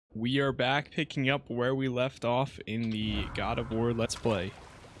We are back picking up where we left off in the God of War Let's Play.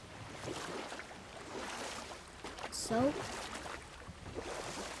 So?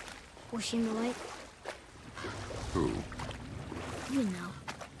 Was she in the light? Who? You know.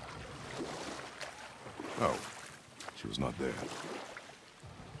 Oh, she was not there.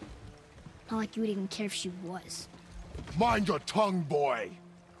 Not like you would even care if she was. Mind your tongue, boy!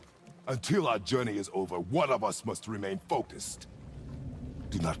 Until our journey is over, one of us must remain focused.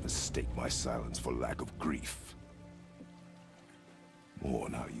 Do not mistake my silence for lack of grief.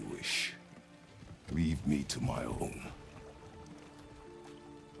 Mourn how you wish. Leave me to my own.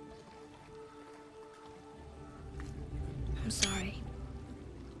 I'm sorry.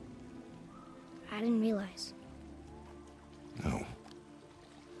 I didn't realize. No.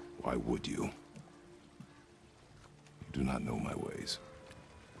 Why would you? You do not know my ways.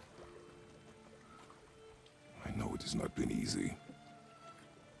 I know it has not been easy.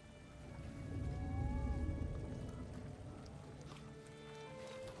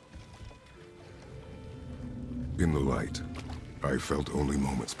 In the light, I felt only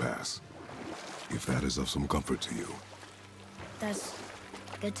moments pass. If that is of some comfort to you. That's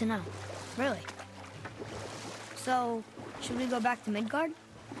good to know. Really. So, should we go back to Midgard?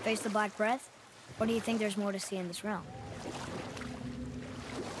 Face the Black Breath? Or do you think there's more to see in this realm?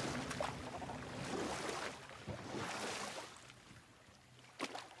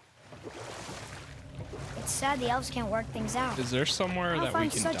 It's sad the elves can't work things out. Is there somewhere that we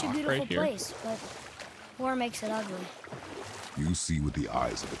can such a dock beautiful right here? place, but war makes it ugly. You see with the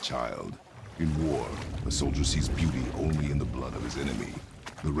eyes of a child. In war, a soldier sees beauty only in the blood of his enemy.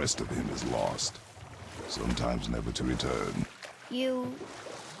 The rest of him is lost, sometimes never to return. You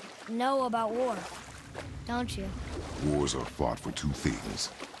know about war, don't you? Wars are fought for two things,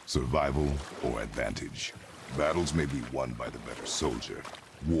 survival or advantage. Battles may be won by the better soldier.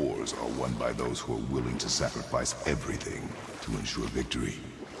 Wars are won by those who are willing to sacrifice everything to ensure victory.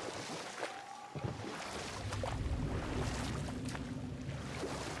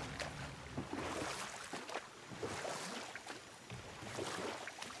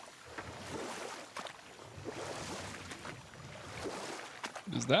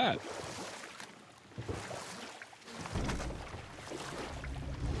 What is that?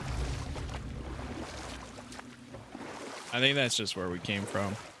 I think that's just where we came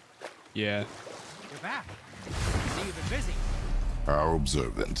from. Yeah. You're back. See, you've been busy. How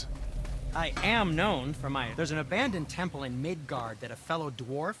observant. I am known for my... There's an abandoned temple in Midgard that a fellow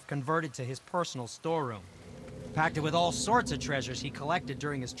dwarf converted to his personal storeroom. Packed it with all sorts of treasures he collected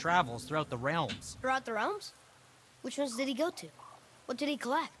during his travels throughout the realms. Throughout the realms? Which ones did he go to? What did he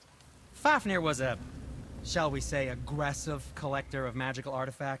collect? Fafnir was a, shall we say, aggressive collector of magical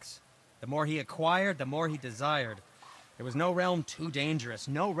artifacts. The more he acquired, the more he desired. There was no realm too dangerous,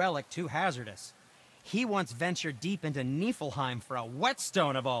 no relic too hazardous. He once ventured deep into Niflheim for a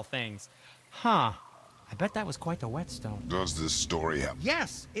whetstone of all things. Huh. I bet that was quite the whetstone. Does this story have...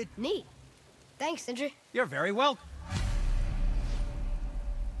 Yes, it... Neat. Thanks, Sindri. You're very welcome.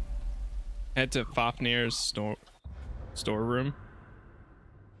 Head to Fafnir's storeroom.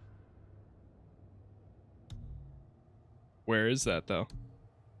 Where is that though?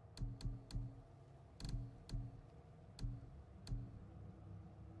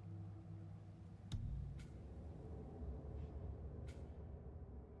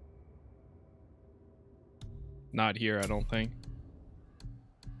 Not here, I don't think.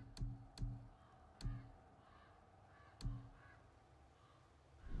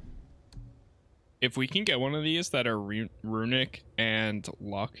 If we can get one of these that are runic and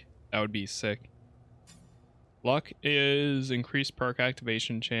luck, that would be sick. Luck is increased perk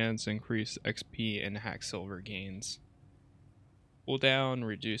activation chance, increased XP, and hack silver gains. Cooldown,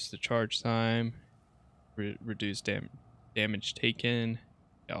 reduce the charge time, reduce damage taken.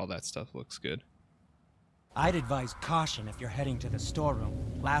 Yeah, all that stuff looks good. I'd advise caution if you're heading to the storeroom.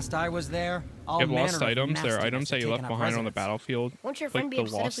 Last I was there, all You have manner lost of items. There are nastiness items that had you left taken up behind on the residence. battlefield. Won't your Click friend be the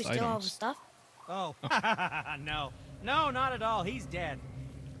upset if lost we steal all of his items. stuff? Oh, no. No, not at all. He's dead.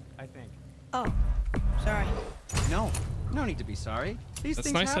 I think. Oh, sorry. No need to be sorry. These That's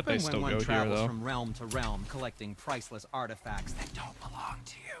things nice that happen they still when one go here, travels though. from realm to realm, collecting priceless artifacts that don't belong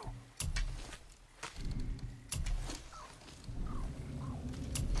to you.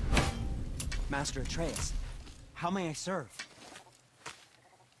 Master Atreus, how may I serve?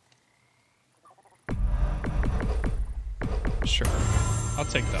 Sure. I'll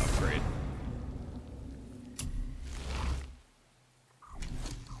take the upgrade.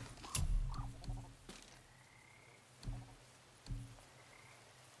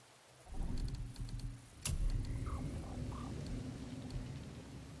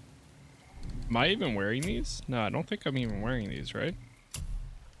 Am I even wearing these? No, I don't think I'm even wearing these, right?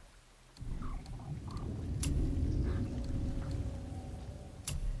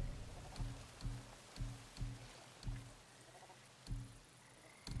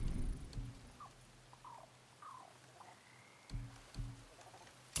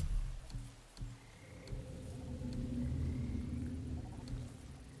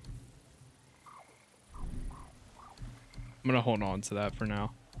 I'm gonna hold on to that for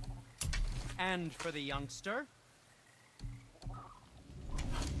now. And for the youngster?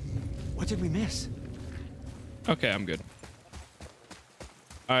 What did we miss? Okay, I'm good.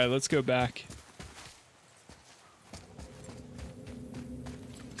 All right, let's go back.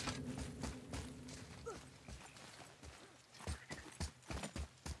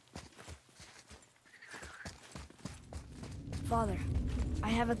 Father, I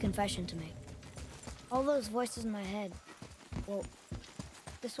have a confession to make. All those voices in my head, well,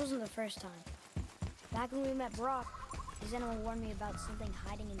 this wasn't the first time. Back when we met Brock, his animal warned me about something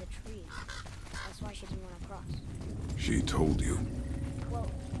hiding in the trees. That's why she didn't want to cross. She told you.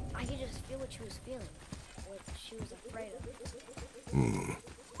 Well, I could just feel what she was feeling, what she was afraid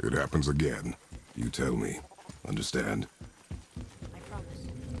of. It happens again. You tell me. Understand? I promise.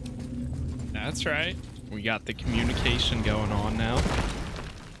 That's right. We got the communication going on now.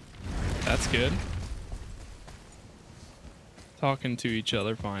 That's good. Talking to each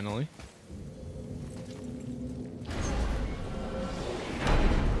other finally.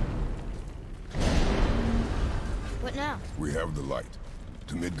 What now? We have the light.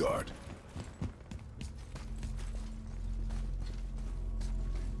 To Midgard.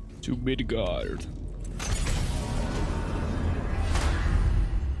 To Midgard.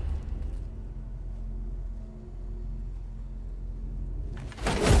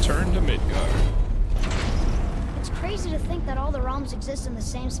 Return to Midgard. It's crazy to think that all the realms exist in the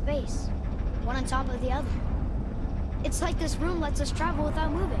same space, one on top of the other. It's like this room lets us travel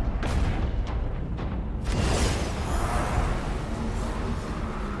without moving.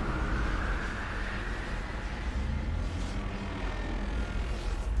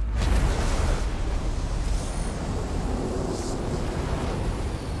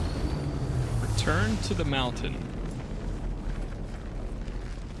 Return to the mountain.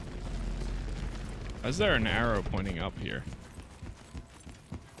 Why is there an arrow pointing up here?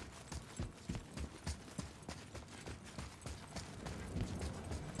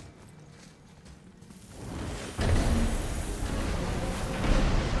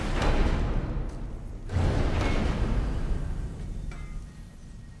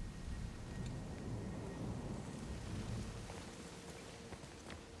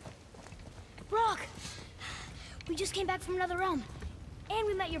 Brock! We just came back from another realm. And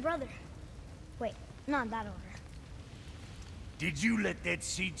we met your brother. Wait, not in that order. Did you let that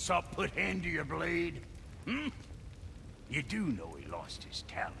seed sop put hand to your blade? Hmm? You do know he lost his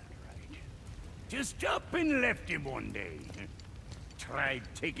talent, right? Just up and left him one day. Tried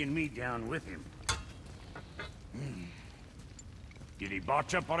taking me down with him. Did he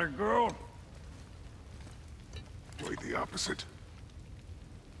botch up on a girl? Quite the opposite.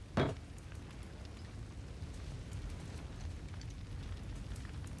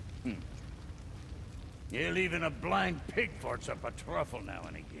 Yeah, even a blind pig farts up a truffle now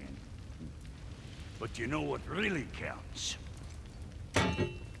and again. But you know what really counts?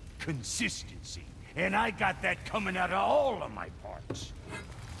 Consistency. And I got that coming out of all of my parts.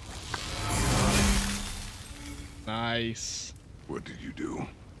 Nice. What did you do?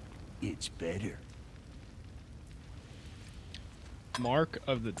 It's better. Mark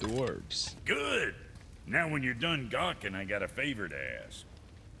of the Dwarves. Good. Now when you're done gawking, I got a favor to ask.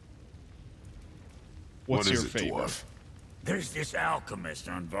 What's What your is it, favorite? dwarf? There's this alchemist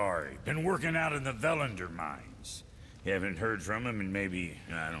on Vari. Been working out in the Velander mines. Haven't heard from him in maybe,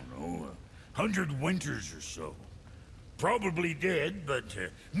 I don't know, 100 winters or so. Probably dead, but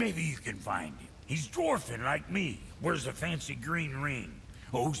maybe you can find him. He's dwarfing like me. Wears a fancy green ring.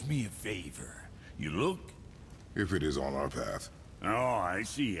 Owes me a favor. You look? If it is on our path. Oh, I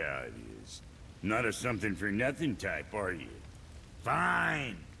see how it is. Not a something-for-nothing type, are you?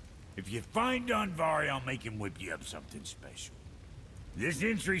 Fine. If you find Donvari, I'll make him whip you up something special. This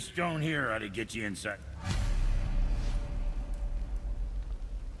entry stone here ought to get you inside.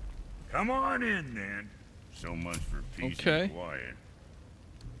 Come on in, then. So much for peace and quiet.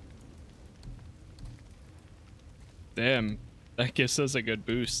 Damn, that gives us a good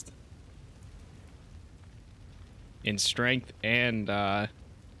boost. In strength and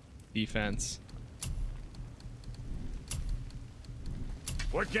defense.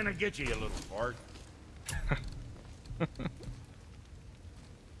 What can I get you, you little fart?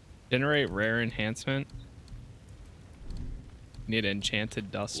 Generate rare enhancement. Need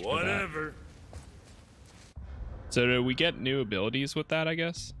enchanted dust for that. Whatever. So do we get new abilities with that, I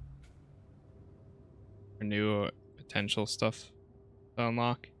guess? Or new potential stuff to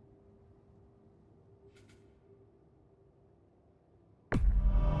unlock?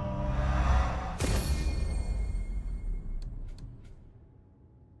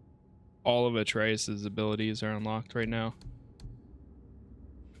 All of Atreus' abilities are unlocked right now.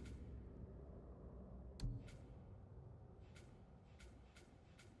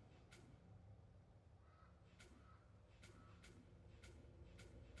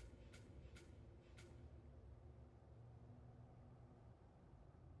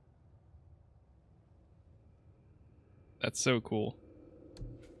 That's so cool.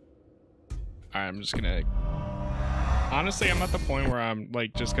 Alright, I'm just gonna... Honestly, I'm at the point where I'm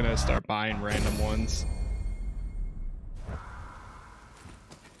like just gonna start buying random ones.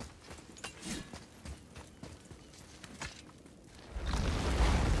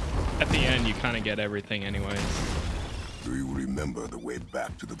 At the end, you kind of get everything anyways. Do you remember the way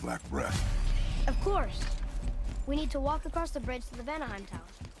back to the Black Breath? Of course. We need to walk across the bridge to the Vanaheim Tower.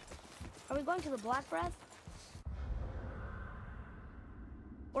 Are we going to the Black Breath?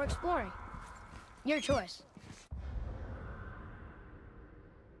 Or exploring? Your choice.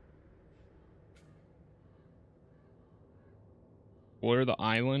 Or the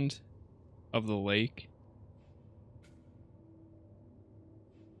island of the lake.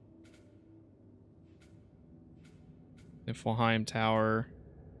 Niflheim Tower.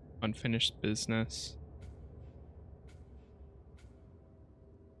 Unfinished business.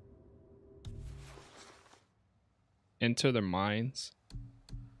 Enter their minds.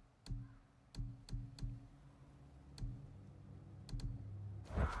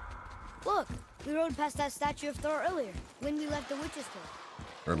 Look, we rode past that statue of Thor earlier, when we left the witch's cave.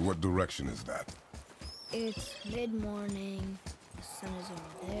 And what direction is that? It's mid-morning, the sun is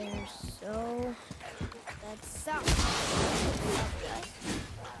over there, so... that's south.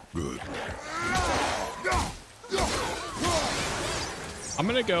 Good. I'm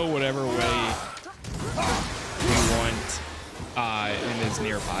gonna go whatever way we want and is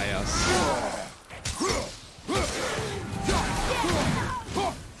nearby us.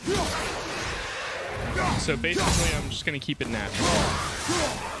 So basically, I'm just gonna keep it natural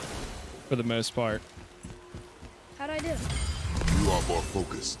for the most part. How'd I do? You are more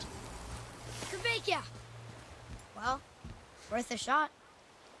focused. Kavekya! Well, worth a shot.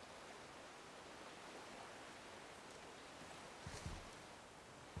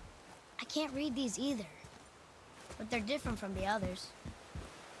 I can't read these either, but they're different from the others.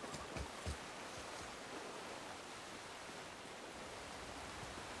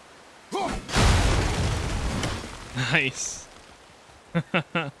 Nice.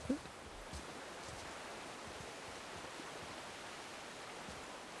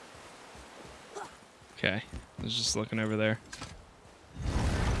 Okay, I was just looking over there.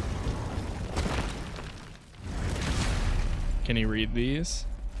 Can you read these?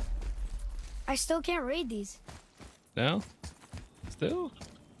 I still can't read these. No? Still?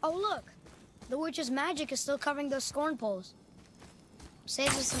 Oh, look. The witch's magic is still covering those scorn poles.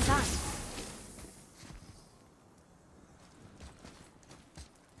 Saves us some time.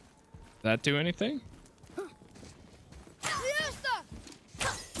 That do anything?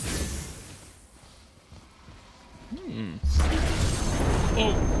 Hmm.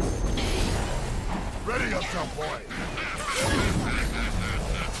 Oh. Ready yourself, boy.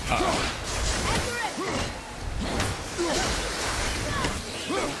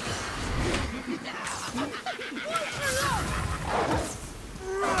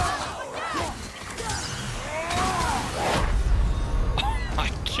 Oh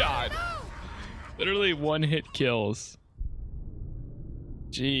my god. Literally one hit kills.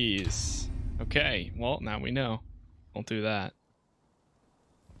 Jeez. Okay, well, now we know. Don't do that.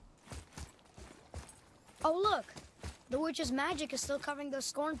 Oh, look. The witch's magic is still covering those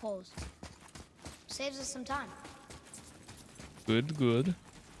scorn poles. Saves us some time. Good, good.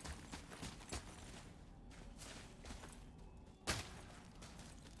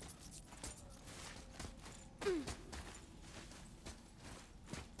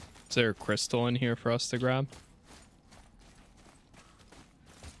 Is there a crystal in here for us to grab?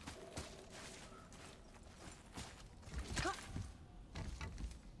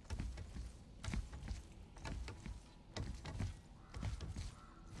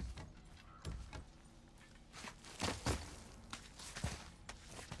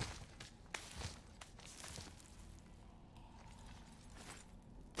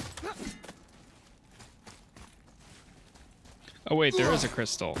 Oh wait, there is a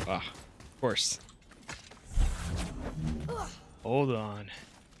crystal. Ah, of course. Hold on.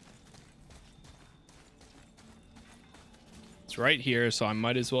 It's right here, so I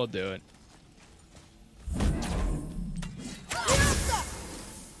might as well do it.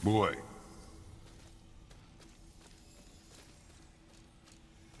 Boy.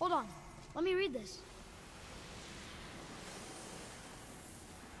 Hold on. Let me read this.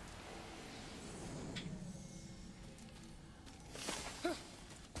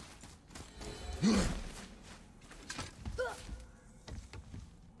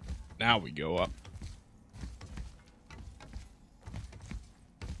 Now we go up.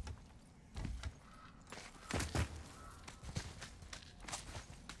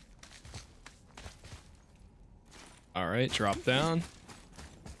 All right, drop down.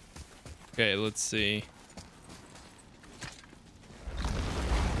 Okay, let's see.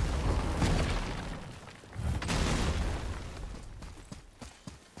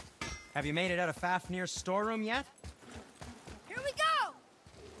 Have you made it out of Fafnir's storeroom yet? Here we go!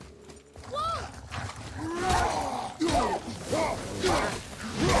 Whoa!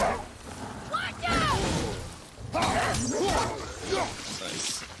 Watch out!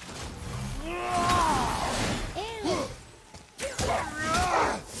 Nice. Ew.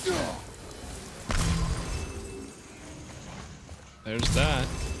 There's that.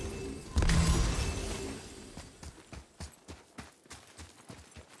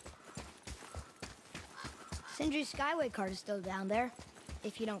 Sindri's Skyway card is still down there,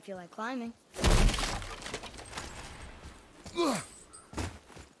 if you don't feel like climbing.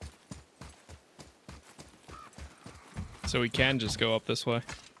 So we can just go up this way.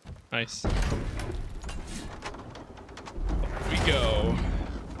 Nice. Up we go.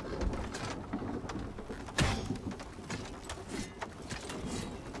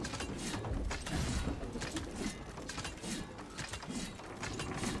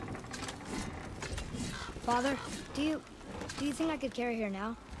 Father, do you think I could carry her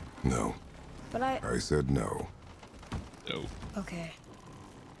now? No. But I said no. Oh. Okay.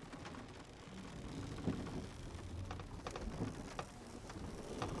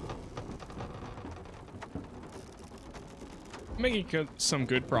 Making some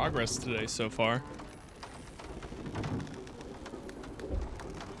good progress today so far.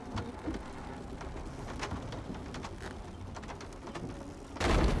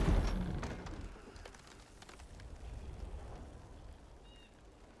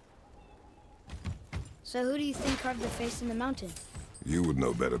 So who do you think carved the face in the mountain? You would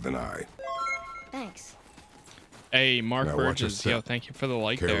know better than I. Thanks. Hey, Mark Now watch Burgess, your yo, step. thank you for the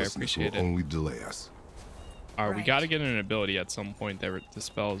like there. I Carelessness will appreciate it. only delay us. Alright, we Right. gotta get an ability at some point that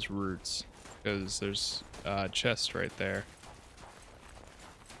dispels roots. Because there's a chest right there.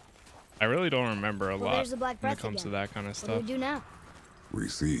 I really don't remember a lot there's the Black when it Breath comes to again. that kind of What do stuff. we do now? We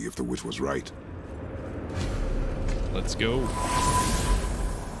see if the witch was right. Let's go.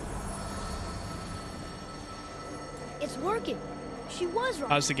 It's working. She was right.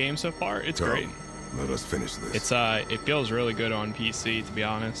 How's the game so far? It's Come, great. Let us finish this. It's it feels really good on PC, to be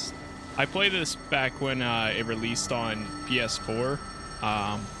honest. I played this back when it released on PS4,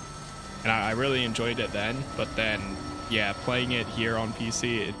 and I really enjoyed it then. But then, yeah, playing it here on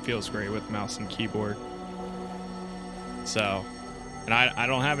PC, it feels great with mouse and keyboard. So, and I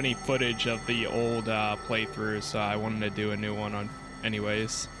don't have any footage of the old playthrough, so I wanted to do a new one on,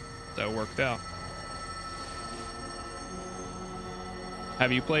 anyways. So it worked out.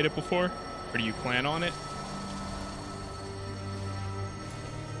 Have you played it before, or do you plan on it?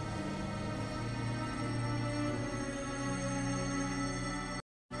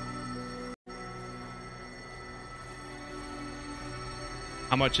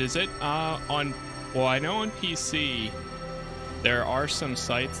 How much is it? Well, I know on PC there are some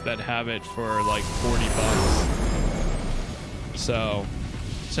sites that have it for like $40. So,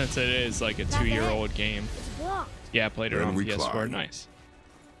 since it is like a 2-year-old game, It's blocked. yeah, I played it Then on we PS4. climb. Nice.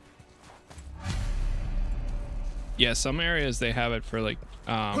 Yeah, some areas they have it for like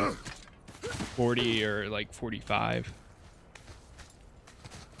 40 or like 45.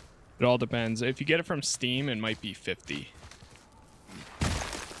 It all depends. If you get it from Steam, it might be 50.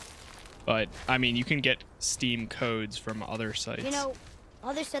 But I mean, you can get Steam codes from other sites. You know,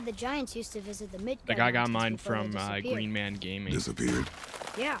 others said the giants used to visit the Midgard. Like I got mountains mine before they from disappeared. Green Man Gaming. Disappeared,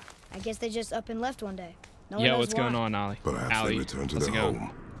 Yeah, I guess they just up and left one day. No one Yeah, knows what's going why. on, Ollie? perhaps Allie, they returned to how's their it going?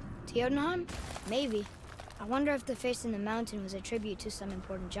 home. To Jotunheim? Maybe. I wonder if the face in the mountain was a tribute to some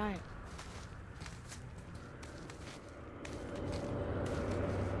important giant.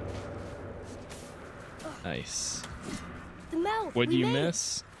 Nice. The mouth! What'd we you made it.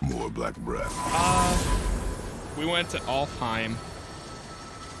 miss? More black breath. we went to Alfheim.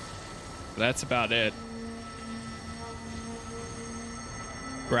 That's about it.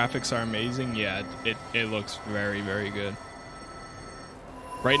 Graphics are amazing. Yeah, it looks very, very good.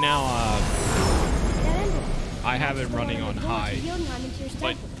 Right now, I have it running on high,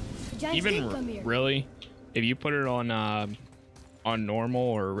 but even really, if you put it on normal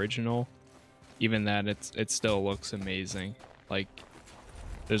or original, even that it still looks amazing. Like,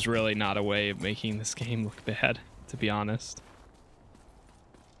 there's really not a way of making this game look bad, to be honest.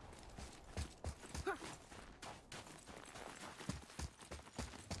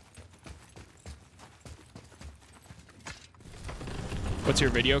 What's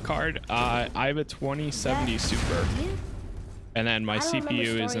your video card? I have a 2070 Super, and then my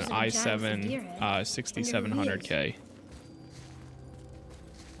CPU is an i7 6700K.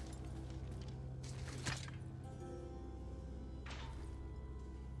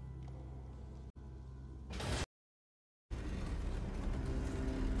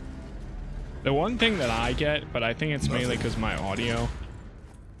 The one thing that I get, but I think it's mainly because my audio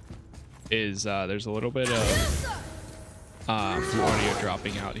is there's a little bit of audio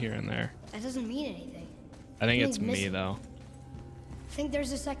dropping out here and there. That doesn't mean anything. I think it's me though. Think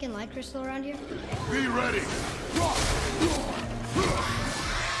there's a second light crystal around here? Be ready.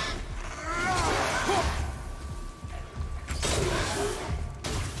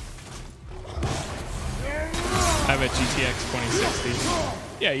 I have a GTX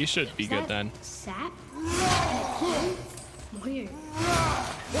 2060. Yeah, you should be good then. Sap? Weird.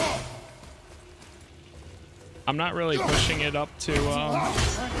 I'm not really pushing it up to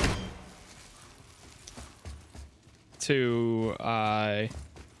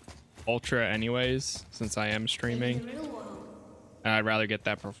ultra anyways, since I am streaming, and I'd rather get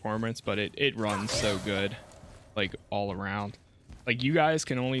that performance, but it runs so good, like all around. Like, you guys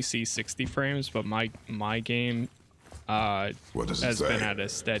can only see 60 frames, but my game has been at a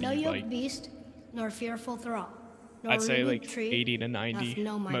steady, no like, beast, nor fearful thrall, nor I'd say like tree, 80 to 90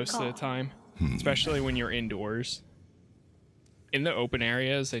 most of the time, especially when you're indoors. In the open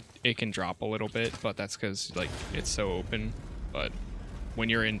areas, it can drop a little bit, but that's because, like, it's so open. But when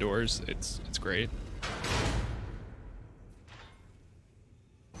you're indoors, it's great.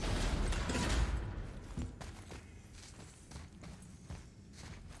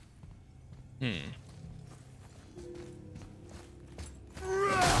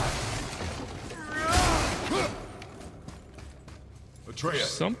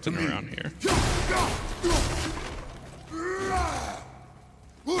 Atreus, Something around here.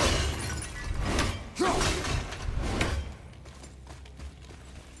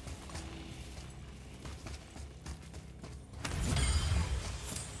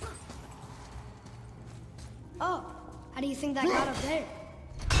 Oh, how do you think that got up there?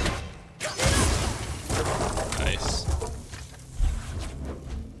 Nice.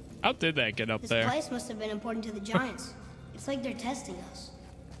 How did that get up This there? place must have been important to the giants. It's like they're testing us.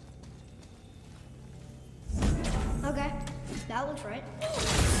 Okay, that looks right.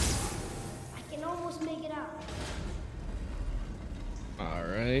 I can almost make it out. All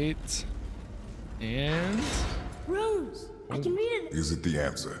right. And Runes! I can read it. is it the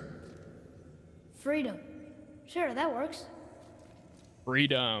answer? Freedom. Sure, that works.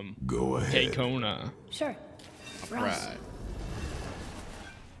 freedom. Go ahead. Takona. Sure. Right.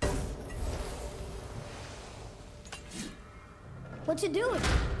 What's it doing?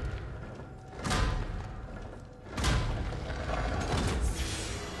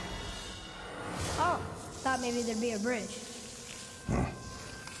 Oh, thought maybe there'd be a bridge.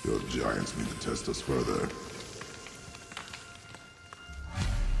 Your giants need to test us further.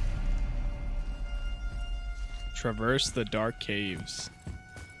 Traverse the dark caves.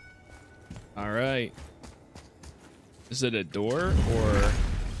 All right. Is it a door or?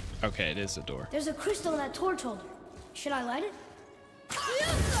 Okay, it is a door. There's a crystal in that torch holder. Should I light it?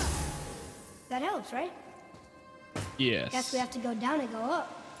 That helps, right? Yes. Guess we have to go down and go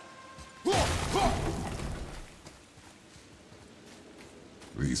up.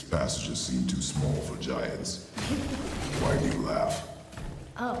 These passages seem too small for giants. Why do you laugh?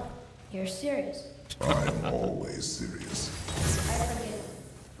 Oh, you're serious. I'm always serious. I forget.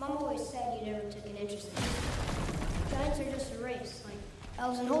 Mom always said you never took an interest in it. Giants are just a race, like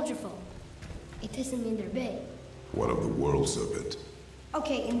elves and Holgerfolk. It doesn't mean they're big. What of the world serpent?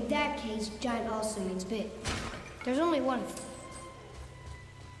 Okay, in that case, giant also means big. There's only one.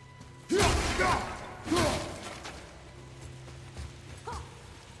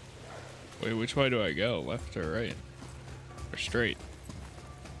 Wait, which way do I go? Left or right? Or straight?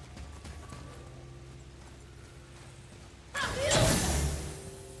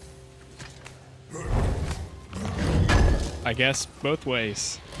 guess both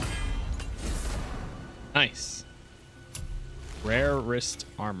ways. Nice. Rare wrist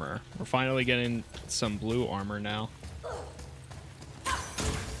armor. We're finally getting some blue armor now.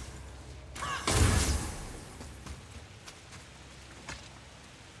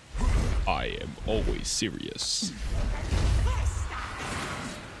 I am always serious.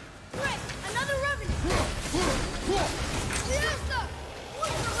 Another revenue.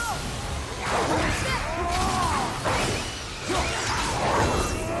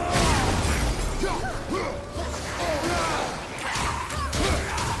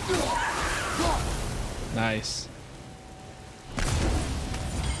 Nice.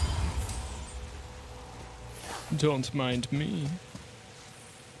 Don't mind me.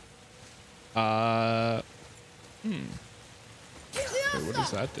 Wait, what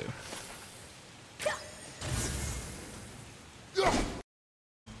does that do?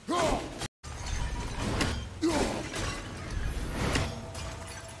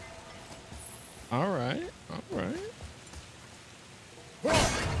 All right, all right.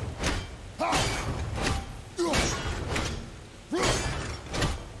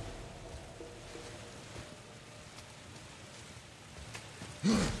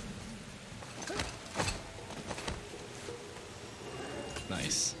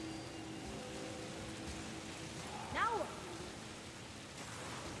 Nice. Now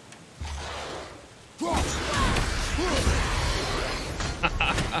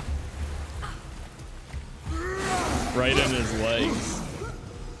Right in his legs.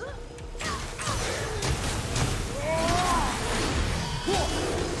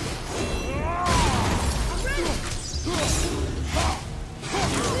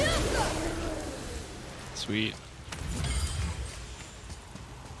 Sweet.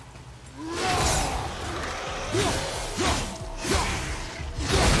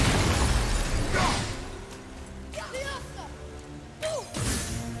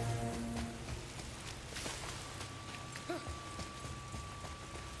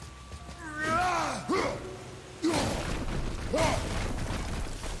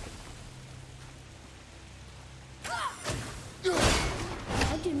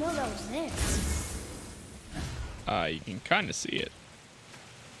 how'd you know that was there? You can kind of see it.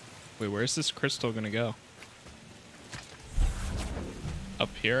 Wait, where's this crystal gonna go? Up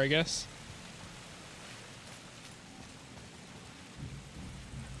here, I guess?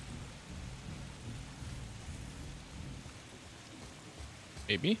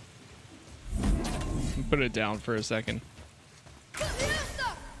 Maybe? Put it down for a second.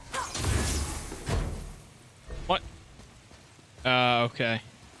 What? Okay.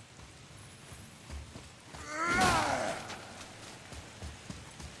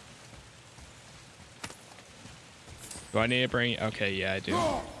 Do I need to bring? Okay, yeah, I do.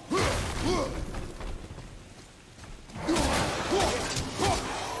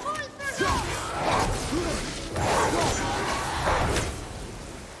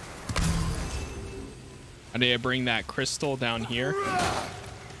 I need to bring that crystal down here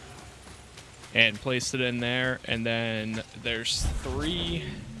and place it in there, and then there's 3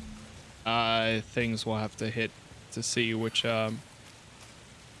 things we'll have to hit to see which like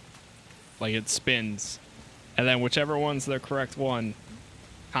it spins, and then whichever one's the correct one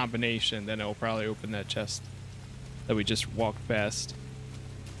combination, then it'll probably open that chest that we just walked past.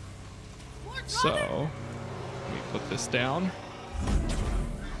 So let me put this down.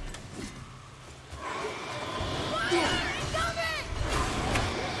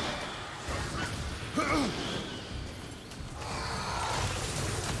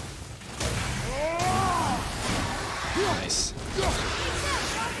 Nice.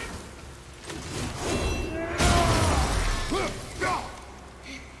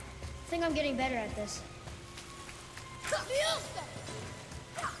 I think I'm getting better at this.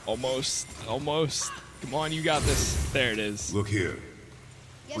 Almost, almost. Come on, you got this. There it is. Look here.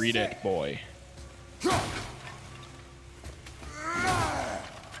 Yes, Read sir. it, boy.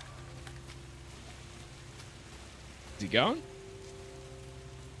 Is he going?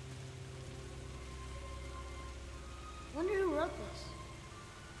 Wonder who wrote this.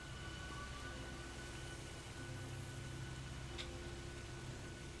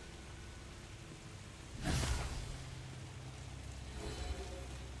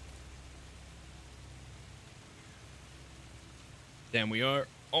 Damn, we are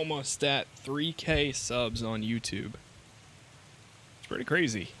almost at 3K subs on YouTube. It's pretty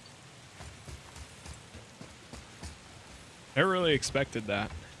crazy. Never really expected that,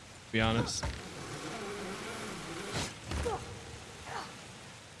 to be honest.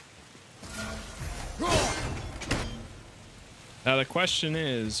 Now the question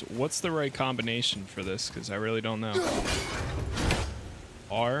is, what's the right combination for this? Because I really don't know.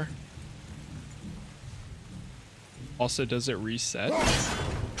 R. Also, does it reset?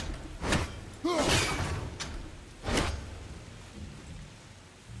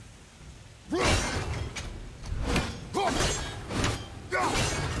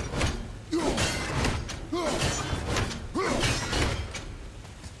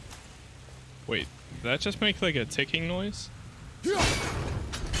 Wait, did that just make like a ticking noise?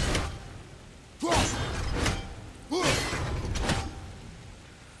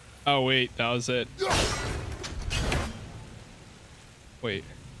 Oh wait, that was it. Wait.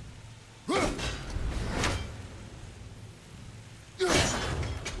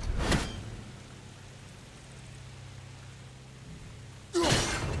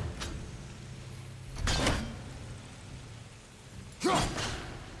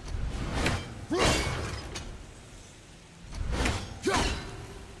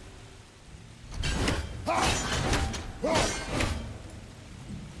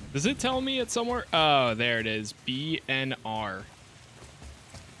 Does it tell me it's somewhere? Oh, there it is. BNR.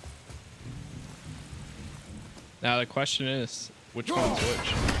 Now the question is, which one's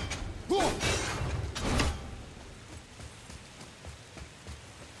which?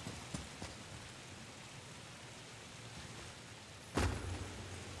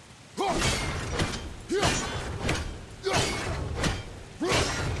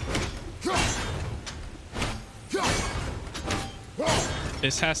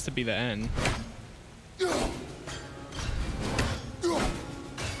 This has to be the N.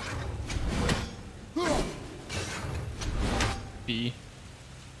 B.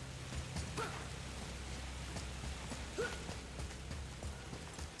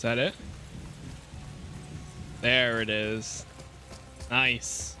 Is that it? There it is.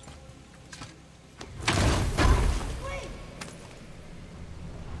 Nice.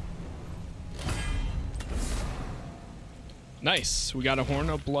 Nice. We got a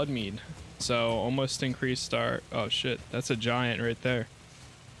Horn of Bloodmead. So almost increased our... Oh shit, that's a giant right there.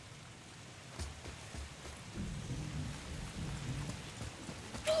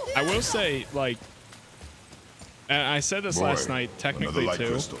 I will say, like... And I said this last night, technically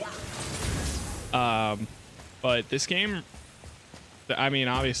too. But this game... I mean,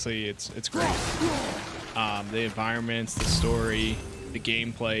 obviously, it's great. The environments, the story, the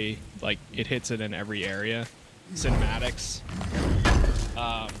gameplay, like, it hits it in every area. Cinematics,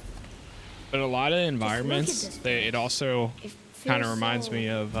 but a lot of environments, it also kind of reminds me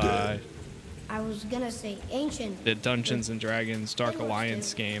of I was gonna say ancient, the Dungeons and Dragons Dark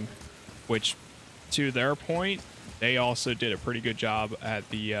Alliance game, which, to their point, they also did a pretty good job at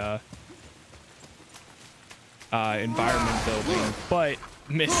the environment building, but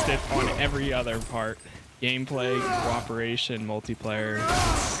missed it on every other part. Gameplay, cooperation, multiplayer,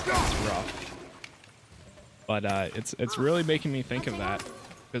 it's rough. But it's really making me think of that,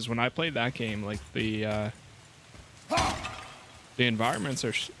 because when I played that game, like the environments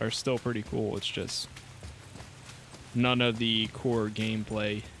are still pretty cool. It's just none of the core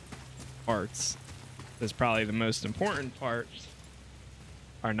gameplay parts, that's probably the most important parts,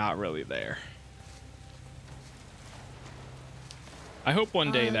 are not really there. I hope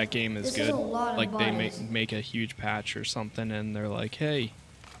one day that game is good. Like they make a huge patch or something, and they're like, hey,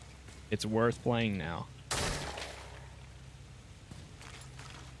 it's worth playing now.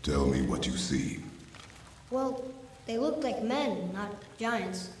 Tell me what you see. Well, they look like men, not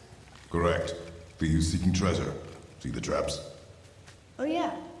giants. Correct. Thieves seeking treasure. See the traps? Oh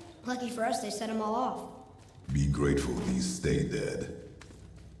yeah. Lucky for us, they set them all off. Be grateful these stay dead.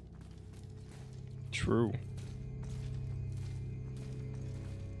 True.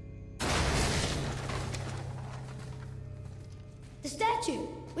 The statue!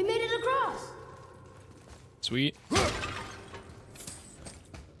 We made it across! Sweet.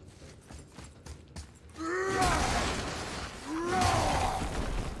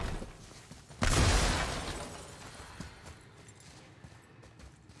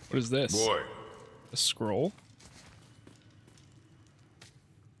 What is this? Boy. A scroll?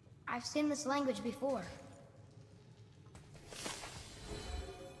 I've seen this language before.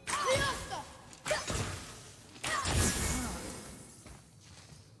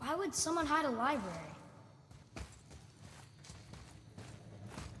 Why would someone hide a library?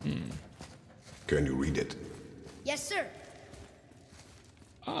 Can you read it? Yes, sir.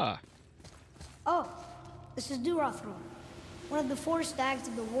 Ah. Oh, this is Durathror, one of the 4 stags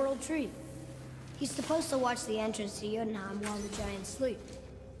of the World Tree. He's supposed to watch the entrance to Jotunheim while the giants sleep.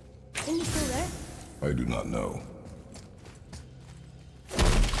 Isn't he still there? I do not know.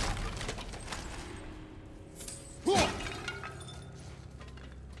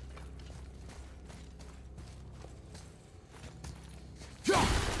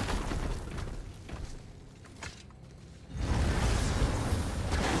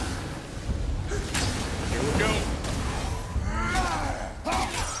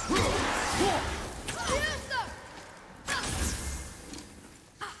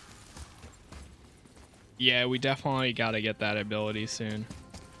 Yeah, we definitely got to get that ability soon,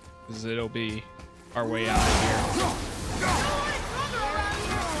 because it'll be our way out of here.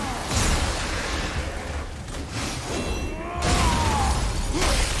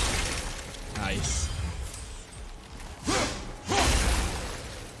 Nice.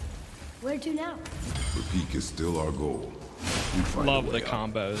 Where to now? The peak is still our goal. Love the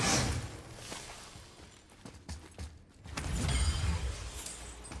combos.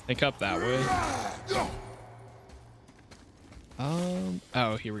 Think up that way.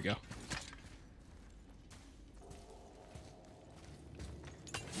 Oh, here we go.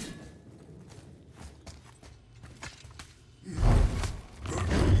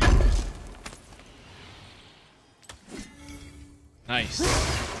 Nice.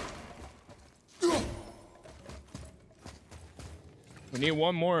 We need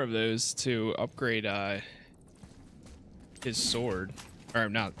one more of those to upgrade his sword. Or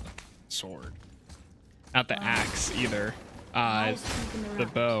not sword. Not the axe either. The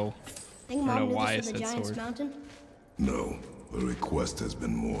bow. I Think don't know Mom why I knew this for the said Giant's sword. Mountain? No, the request has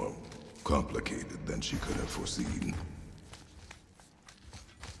been more complicated than she could have foreseen.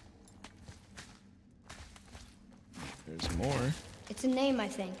 There's more. It's a name, I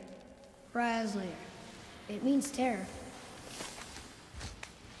think. Raslayer. It means terror.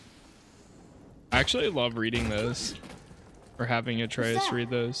 I actually love reading those. Or having Atreus that? read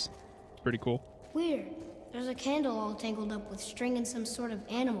those. It's pretty cool. Weird. There's a candle all tangled up with string and some sort of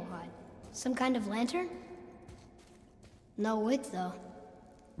animal hide. Some kind of lantern? No wick, though.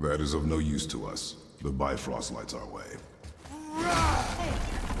 That is of no use to us. The Bifrost lights our way. Hey,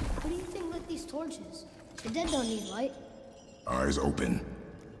 what do you think lit these torches? The dead don't need light. Eyes open.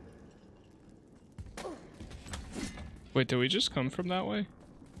 Wait, did we just come from that way?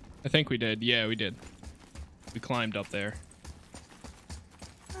 I think we did. Yeah, we did. We climbed up there.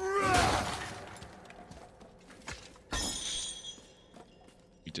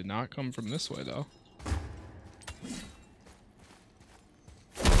 We did not come from this way, though.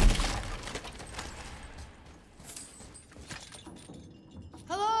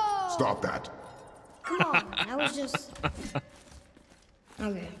 Hello! Stop that. Come on, that was just...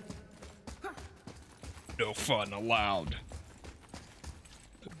 Okay. No fun allowed.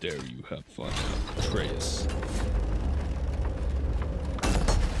 How dare you have fun, Atreus?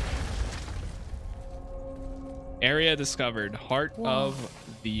 Area discovered. Heart of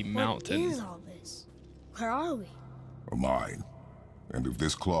the mountain. What is all this? Where are we? A mine. And if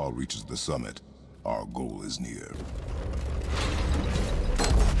this claw reaches the summit, our goal is near.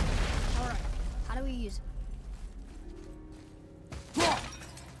 Alright, how do we use it?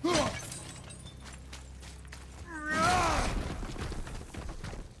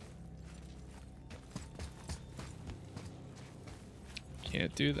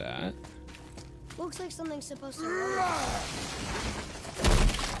 Can't do that. Looks like something's supposed to roll.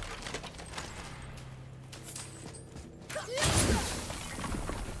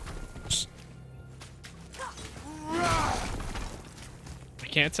 I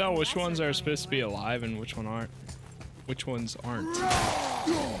can't tell which ones are supposed to be alive and which ones aren't.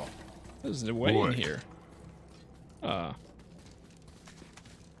 There's a way in here.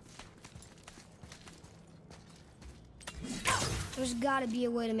 There's gotta be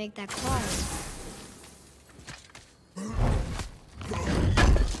a way to make that claw.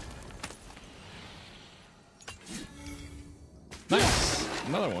 Nice.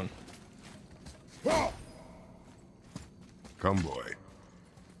 Another one. Come, boy.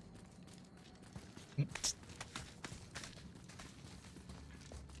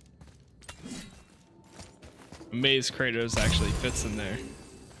 Amazed Kratos actually fits in there.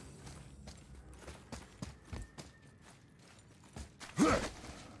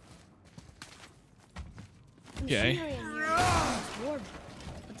 Okay.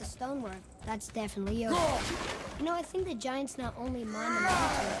 But the stonework, that's definitely yours. You know, I think the giants not only mined the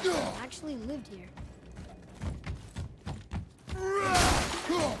mountain, but actually lived here.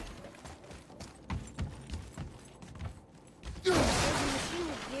 There's a machine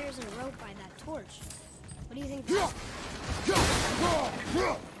with gears and a rope by that torch. What do you think?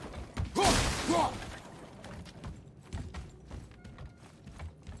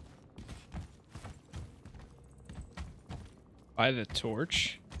 By the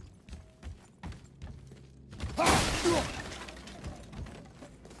torch?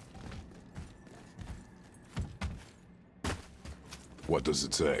 What does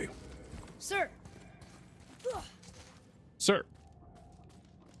it say? Sir! Sir.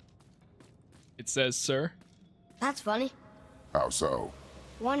 It says sir. That's funny. How so?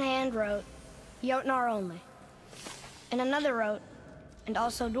 One hand wrote, Jotnar only. And another wrote, and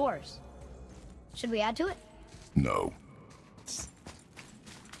also dwarves. Should we add to it? No.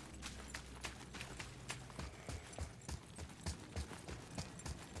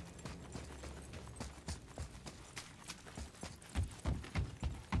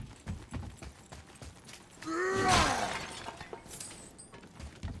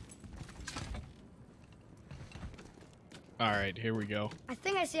 All right, here we go. I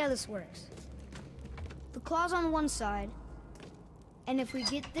think I see how this works. The claw's on one side, and if we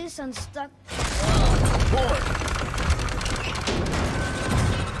get this unstuck...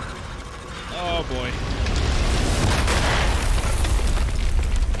 Oh boy.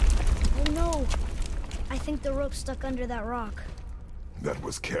 Oh no! I think the rope's stuck under that rock. That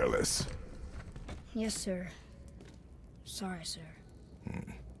was careless. Yes, sir. Sorry, sir.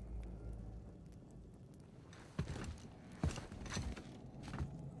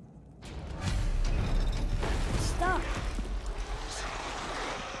 Stuck.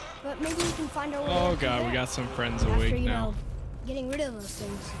 But maybe we can find our way. Oh up to god, we there. got some friends After, awake you now. know, getting rid of those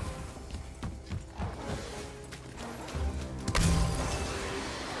things.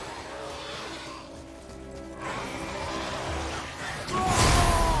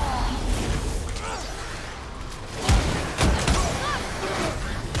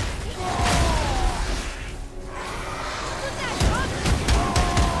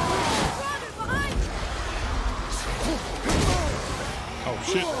 Oh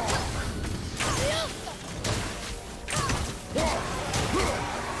shit.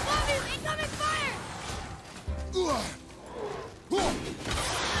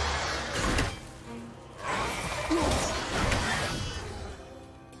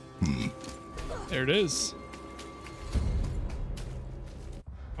 There it is.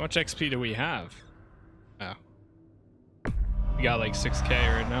 How much XP do we have? Oh. We got like 6K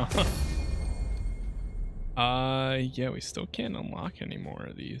right now. Yeah, we still can't unlock any more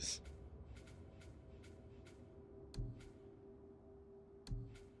of these.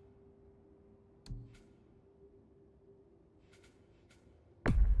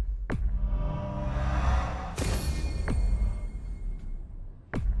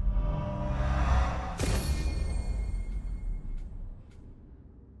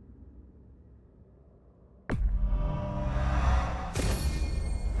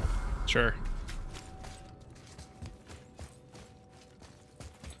 Sure.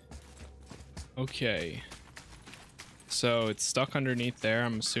 Okay. So it's stuck underneath there.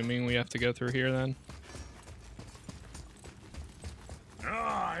 I'm assuming we have to go through here then.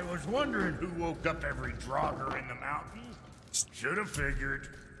 Ah, I was wondering who woke up every drogger in the mountain. Should have figured.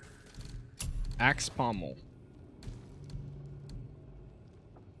 Axe pommel.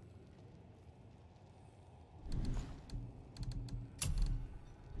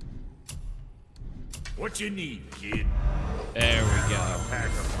 What you need, kid? There we go. Pack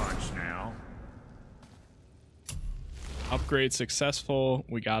a punch now. Upgrade successful.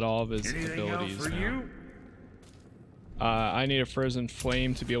 We got all of his Anything abilities else for now. you? I need a frozen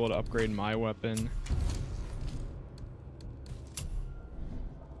flame to be able to upgrade my weapon.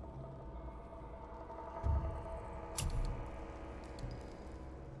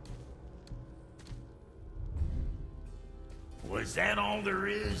 Was that all there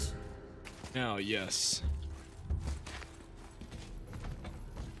is? Oh, yes.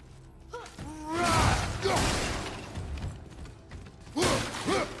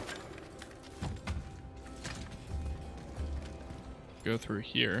 Go through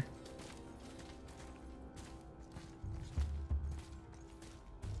here.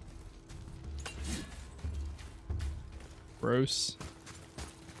 Gross.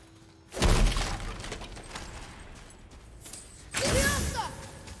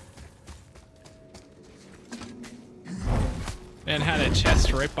 Man had a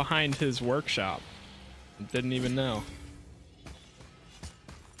chest right behind his workshop. Didn't even know.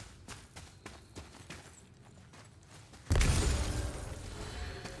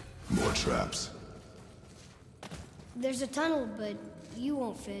 More traps. There's a tunnel, but you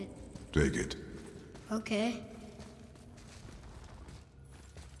won't fit. Take it. Okay.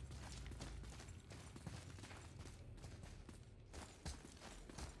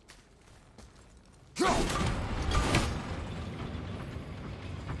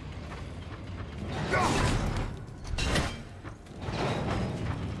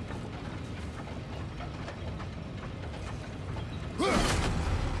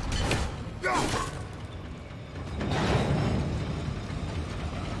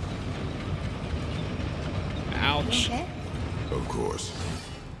 Ouch. Okay. Of course.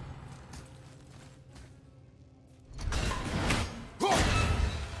 There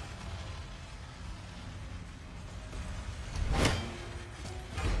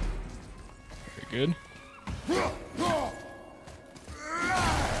we good.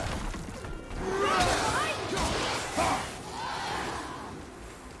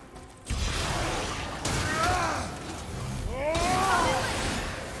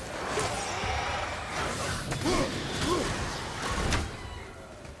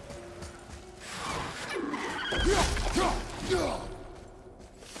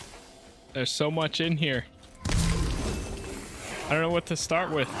 There's so much in here. I don't know what to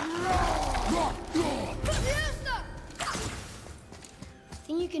start with.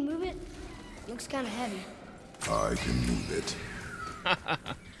 Think you can move it? Looks kind of heavy. I can move it.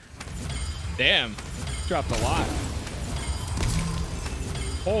 Damn. Dropped a lot.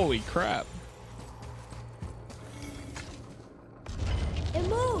 Holy crap. It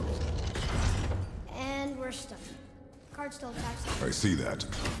moved! And we're stuck. Card still attached. I see that.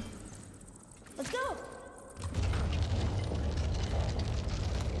 Let's go!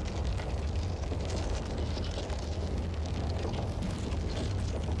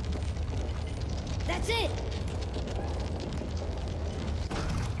 That's it!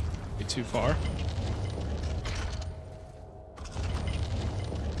 Way too far.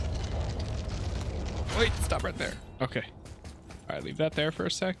 Wait, stop right there. Okay. All right, leave that there for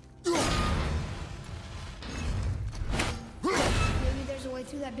a sec. Maybe there's a way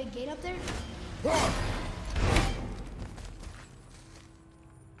through that big gate up there?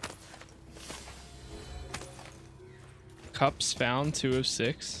 Cups found, 2 of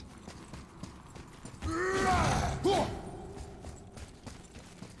 6.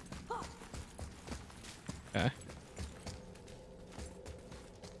 Okay.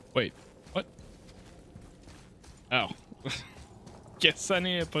 Wait, what? Oh. Guess I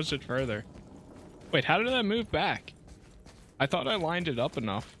need to push it further. Wait, how did that move back? I thought I lined it up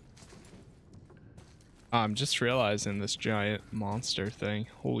enough. I'm just realizing this giant monster thing.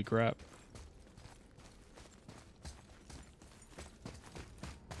 Holy crap.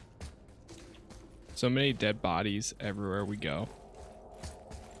 So many dead bodies everywhere we go.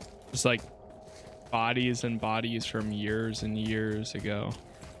 It's like bodies and bodies from years and years ago.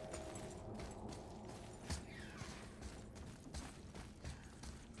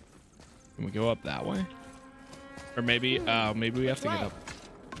 Can we go up that way? Or maybe we have to get up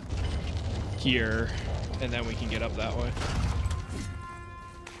here and then we can get up that way.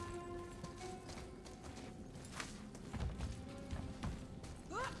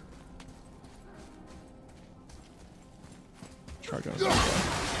 Try going that way.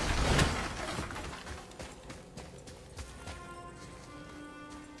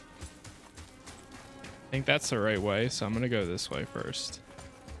 I think that's the right way, so I'm gonna go this way first.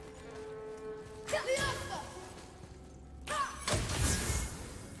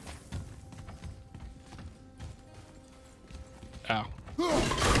 Ow.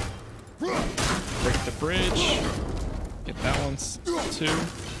 Break the bridge. Get that one too.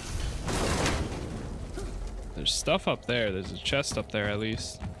 There's stuff up there. There's a chest up there at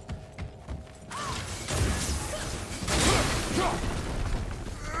least.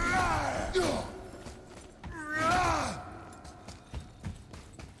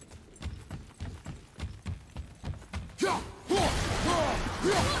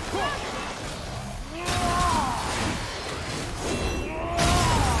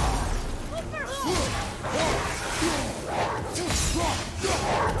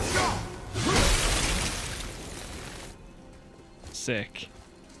 Sick.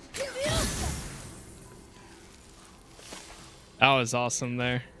 That was awesome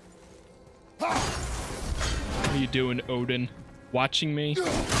there. What are you doing, Odin? Watching me?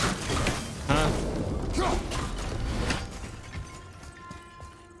 Huh?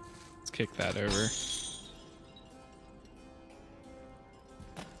 Let's kick that over.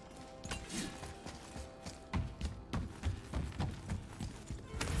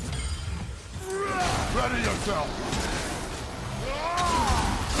 Ready yourself!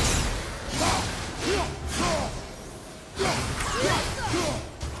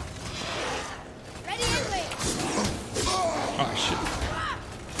 Ready anyway! Oh shit.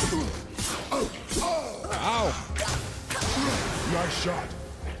 Ow! Nice shot.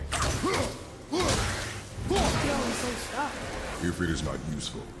 If it is not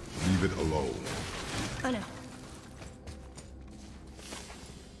useful, leave it alone. I know.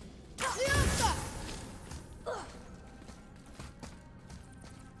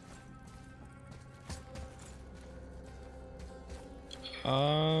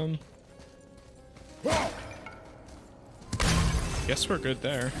 Guess we're good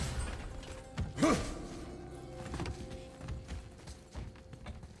there.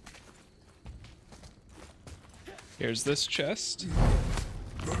 Here's this chest.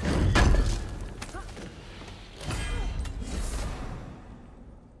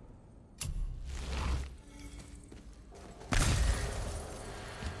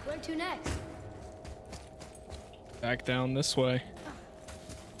 back down this way.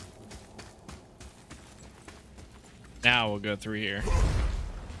 Now we'll go through here.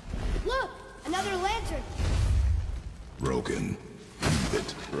 Look! Another lantern! Broken. Leave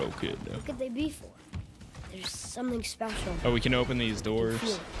it. Broken. What could they be for? There's something special. Oh, we can open these doors.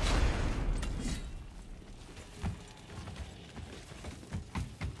 Feel it.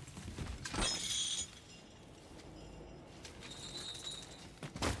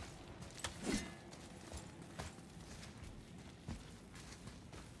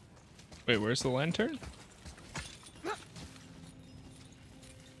 Wait, where's the lantern?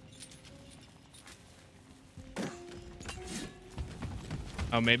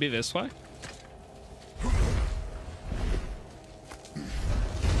 Oh, maybe this way?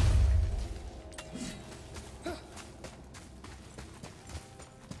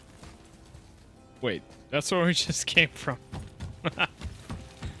 Wait, that's where we just came from.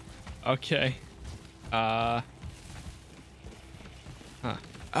 Okay. Huh.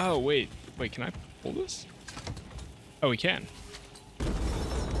 Oh, wait. Wait, can I pull this? Oh, we can.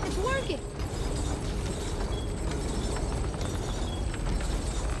 It's working!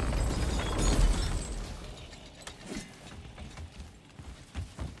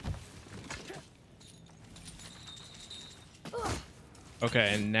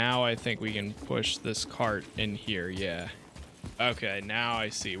 Okay, and now I think we can push this cart in here, yeah. Okay, now I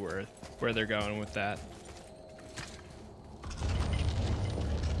see where they're going with that.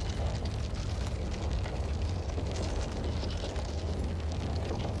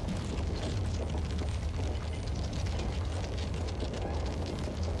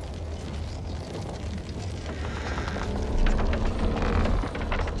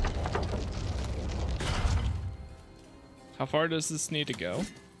 How far does this need to go?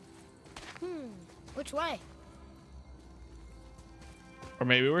 Which way? Or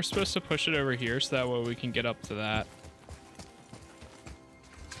maybe we're supposed to push it over here so that way we can get up to that.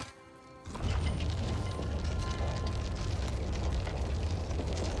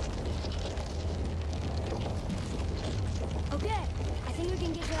 Okay, I think we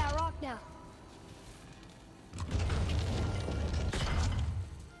can get to that rock now.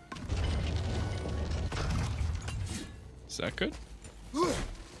 Is that good?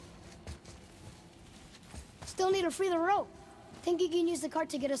 Still need to free the rope. Think you can use the cart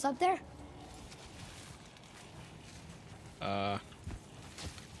to get us up there?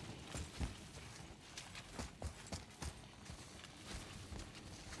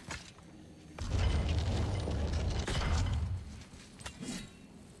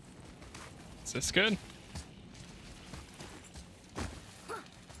 Is this good?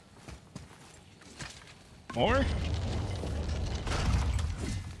 More?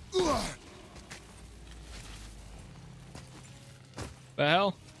 The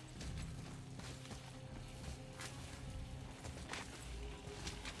hell?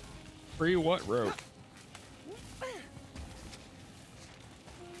 Free what rope?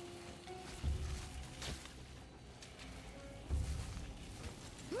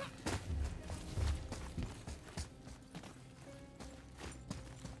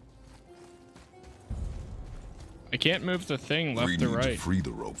 I can't move the thing left We to need right. to free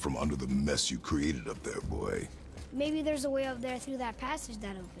the rope from under the mess you created up there, boy. Maybe there's a way up there through that passage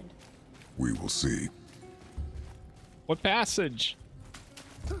that opened. We will see. What passage?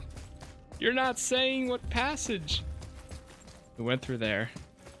 You're not saying what passage. We went through there.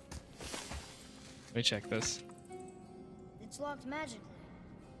 Let me check this. It's locked magically.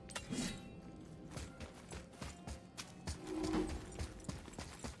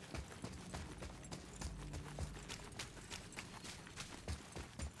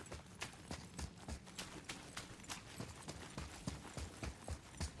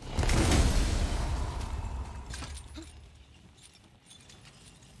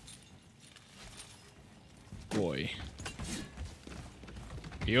 Boy.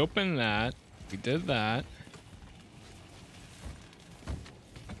 We opened that. We did that.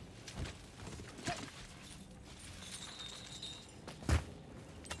 Is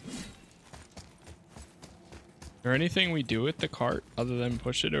there anything we do with the cart other than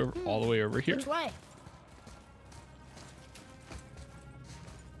push it over all the way over here? Which way?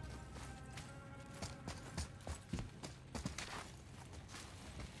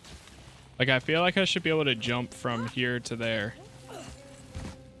 Like, I feel like I should be able to jump from here to there.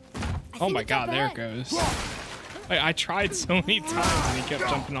 Oh my god, there it goes. Like, I tried so many times and he kept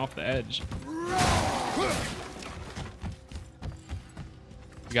jumping off the edge.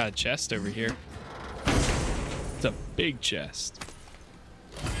 We got a chest over here. It's a big chest.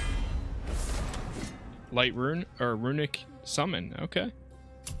 Light rune or runic summon, okay.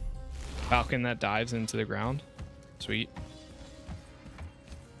 Falcon that dives into the ground. Sweet.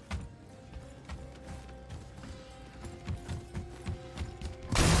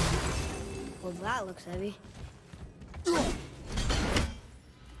 Well, that looks heavy. The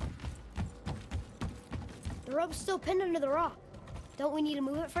rope's still pinned under the rock. Don't we need to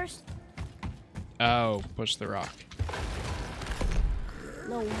move it first? Oh, push the rock.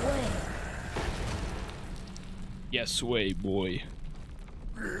 No way. Yes way, boy.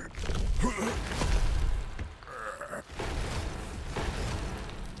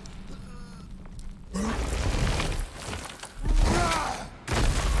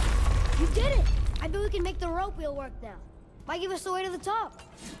 You did it! I bet we can make the rope wheel work now. Might give us the way to the top.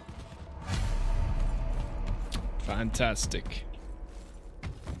 Fantastic.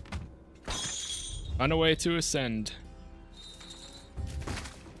 On a way to ascend.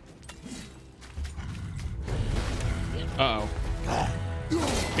 Uh-oh.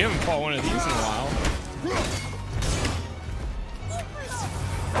 We haven't fought one of these in a while.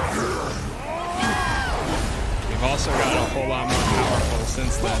 We've also got a whole lot more powerful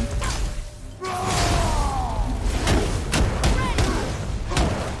since then.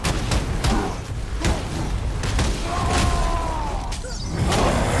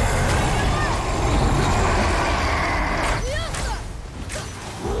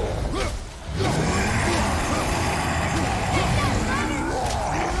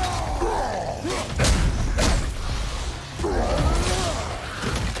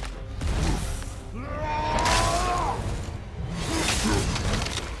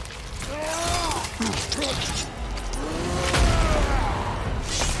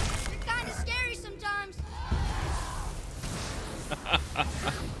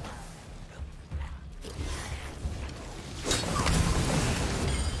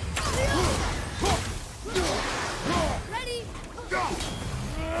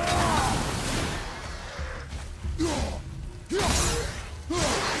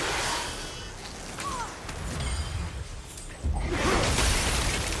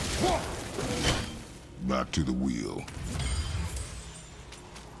 Back to the wheel.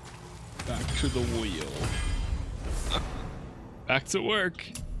 Back to the wheel. Back to work.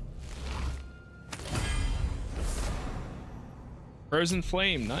 Frozen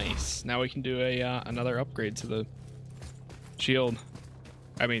flame, nice. Now we can do a another upgrade to the shield.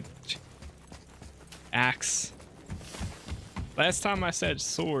 I mean, axe. Last time I said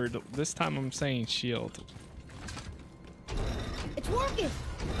sword. This time I'm saying shield. It's working.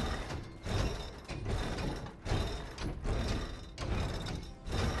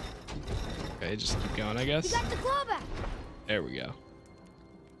 Okay, just keep going, I guess. You got the claw back. There we go.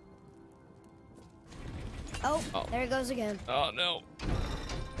 Oh, there it goes again. Oh no.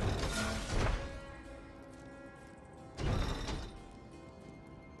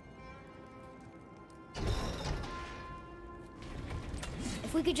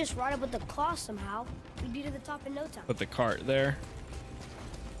 If we could just ride up with the claw somehow, we'd be to the top in no time. Put the cart there.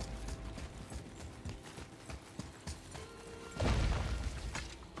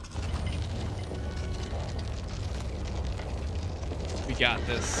 We got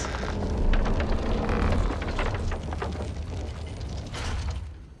this.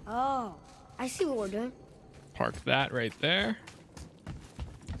 Oh, I see what we're doing. Park that right there.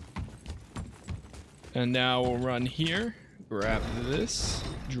 And now we'll run here, grab this,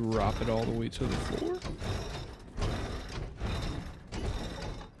 drop it all the way to the floor.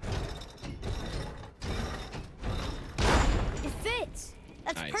 It fits.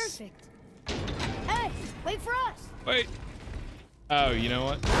 That's Nice. perfect. Hey, wait for us. Wait. Oh, you know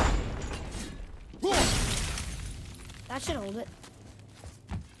what? That should hold it.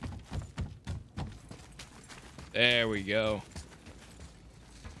 There we go.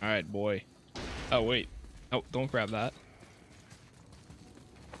 All right, boy. Oh, wait. Oh, don't grab that.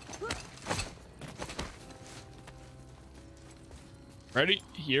 Ready?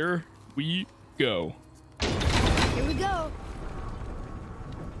 Here we go. Here we go.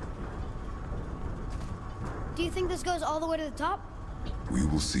 Do you think this goes all the way to the top? We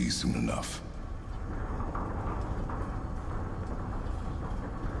will see soon enough.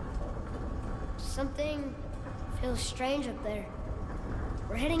 Something feels strange up there.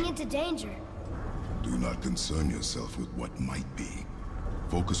 We're heading into danger. Do not concern yourself with what might be.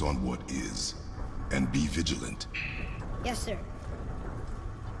 Focus on what is, and be vigilant. Yes, sir.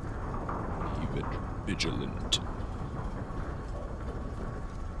 Be vigilant.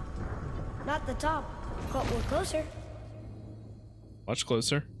 Not the top, but we're closer. Much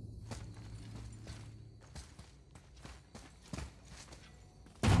closer.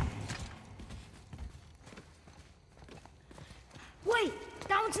 Wait,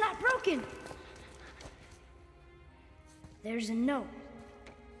 that one's not broken.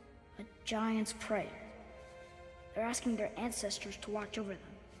 giants pray. They're asking their ancestors to watch over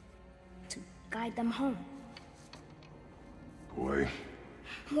them, to guide them home. Boy.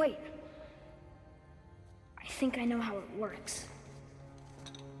 Wait. I think I know how it works.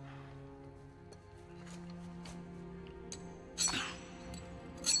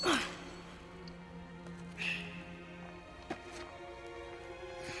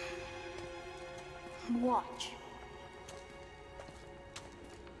 Watch.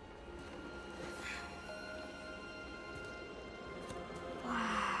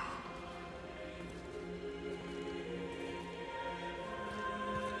 Wow.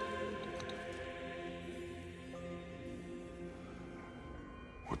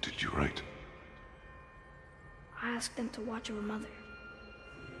 What did you write? I asked them to watch over Mother.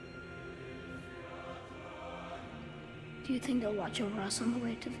 Do you think they'll watch over us on the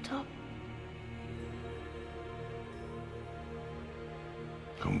way to the top?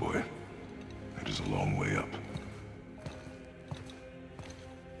 Come, boy. It is a long way up.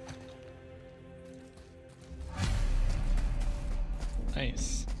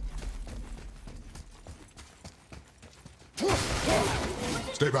 Nice.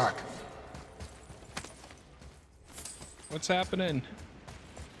 Stay back. What's happening?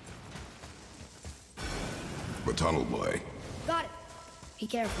 The tunnel, boy. Got it. Be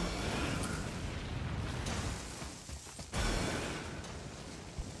careful.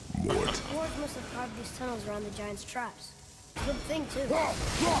 Mort. Dwarves must have carved these tunnels around the giant's traps. Good thing, too.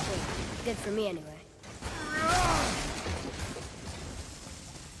 Good for me, anyway.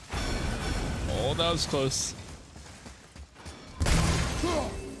 Oh, that was close.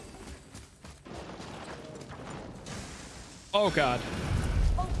 Oh, God.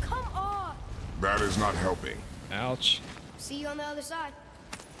 Oh, come on! That is not helping. Ouch. See you on the other side.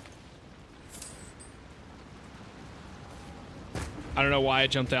 I don't know why I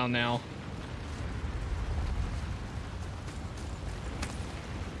jumped down now.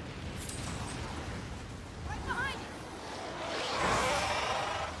 Right behind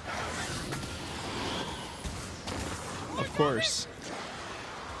you. Of course.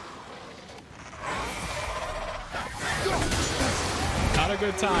 Not a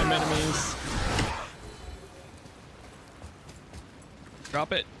good time, enemies.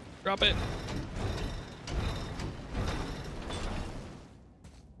 Drop it. Drop it.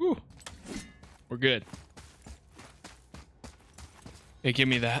 Woo. We're good. Hey, give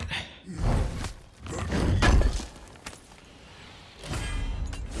me that.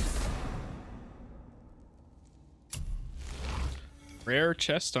 Rare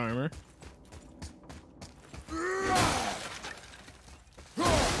chest armor.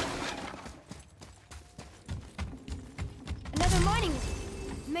 Another mining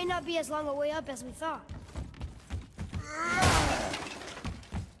one. May not be as long a way up as we thought.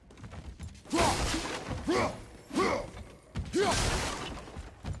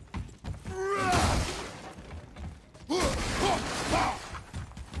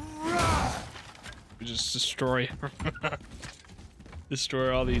 We just destroy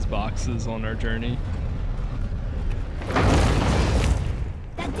destroy all these boxes on our journey.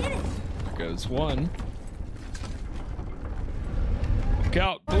 That did it. There goes one. Look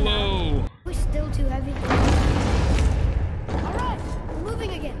out below. We're still too heavy. All right, we're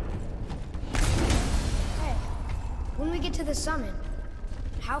moving again. Hey, when we get to the summit,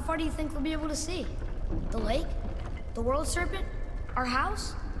 how far do you think we'll be able to see? The lake? The world serpent? Our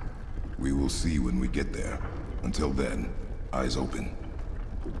house? We will see when we get there. Until then, eyes open.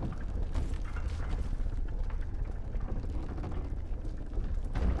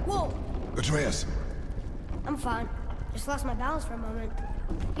 Whoa, Atreus! I'm fine. Just lost my balance for a moment.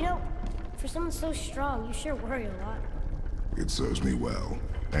 You know, for someone so strong, you sure worry a lot. It serves me well,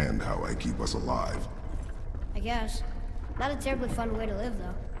 and how I keep us alive. I guess. Not a terribly fun way to live,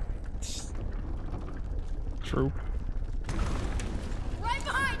 though. True. Right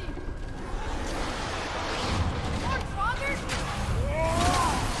behind you! Lord Father!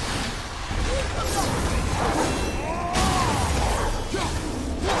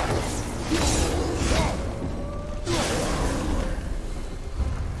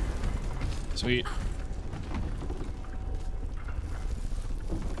 Sweet.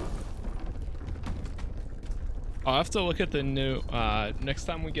 I'll have to look at the new, next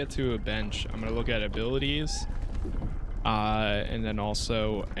time we get to a bench, I'm gonna look at abilities, and then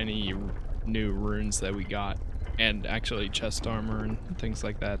also any new runes that we got, and actually chest armor and things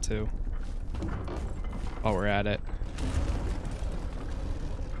like that too, while we're at it.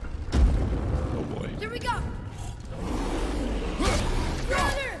 Oh boy. Here we go!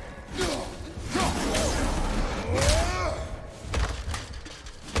 Brother!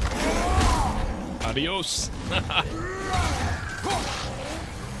 Adios.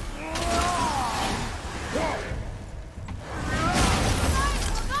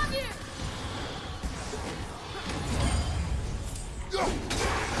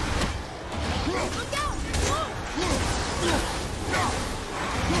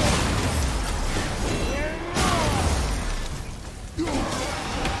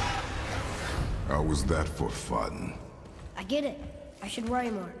 How was that for fun? I get it. I should worry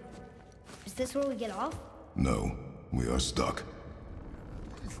more. Is this where we get off? No, we are stuck.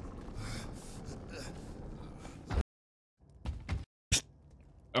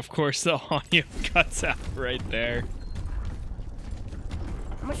 Of course, the audio cuts out right there.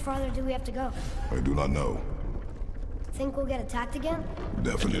 How much farther do we have to go? I do not know. Think we'll get attacked again?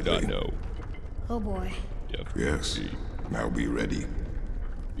 Definitely. I do not know. Oh boy. Yes. Now be ready.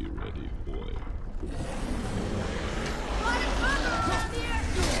 Be ready, boy.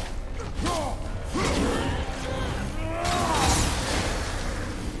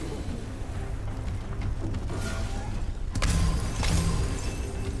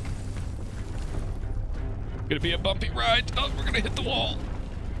 Gonna be a bumpy ride. Oh, we're gonna hit the wall.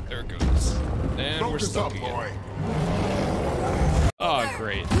 There it goes. And we're stuck again. Boy. Oh,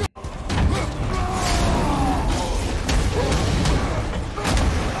 great.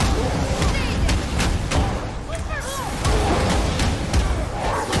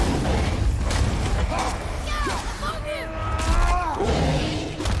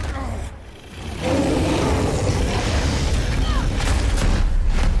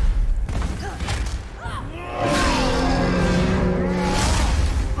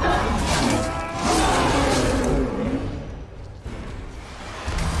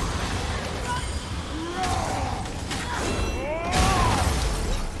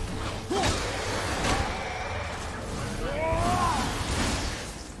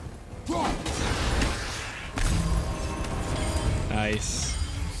 Nice.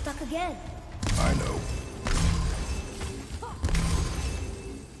 Stuck again. I know.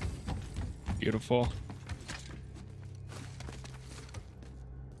 Beautiful.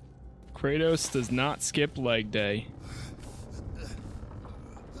 Kratos does not skip leg day.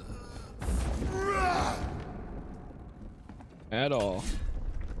 At all.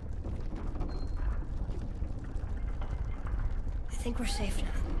 I think we're safe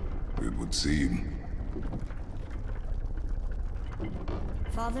now. It would seem.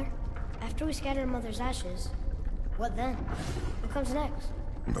 Father, after we scatter Mother's ashes, what then? What comes next?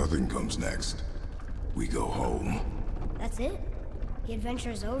 Nothing comes next. We go home. That's it? The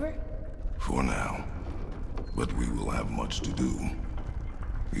adventure is over? For now. But we will have much to do.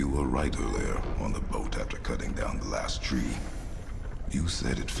 You were right earlier on the boat after cutting down the last tree. You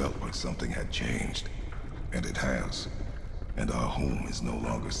said it felt like something had changed. And it has. And our home is no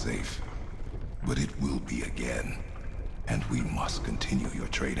longer safe. But it will be again. And we must continue your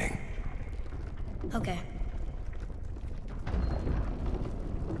training. Okay.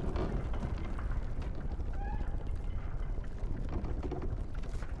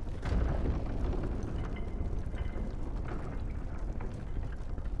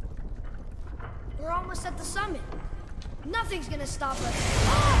 We're almost at the summit. Nothing's gonna stop us.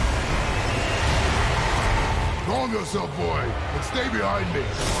 Calm yourself, boy, and stay behind me.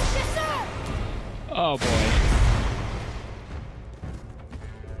 Yes, sir! Oh boy.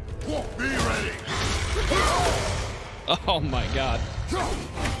 Be ready. Oh my god.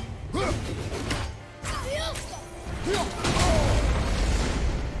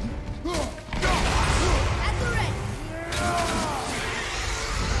 At the ready.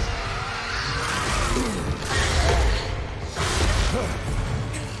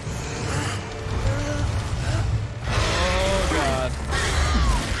 Oh god.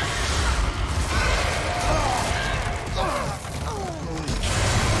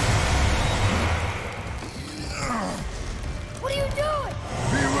 What are you doing?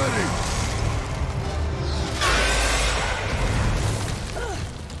 Be ready.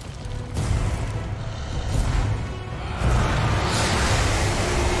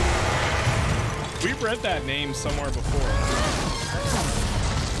 We've read that name somewhere before.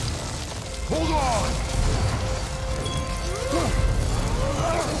 Hold on.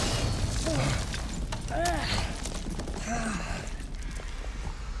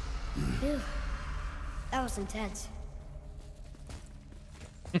 Phew. That was intense.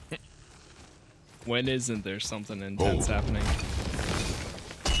 When isn't there something intense happening?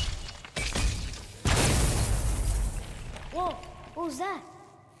 Whoa, what was that?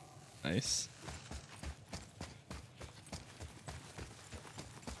 Nice.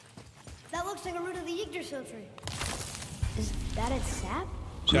 That looks like a root of the Yggdrasil tree. Is that its sap?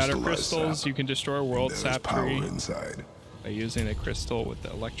 crystallized crystals. sap. You can destroy a world There's sap power tree inside. by using a crystal with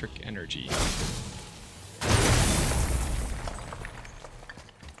the electric energy.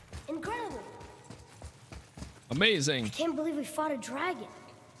 Incredible! Amazing. I can't believe we fought a dragon.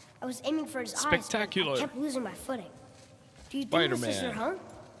 I was aiming for his eyes, Spectacular. but I kept losing my footing. Do you think this is Spider-Man. their home?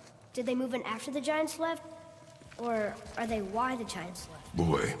 Did they move in after the giants left? Or are they why the giants left?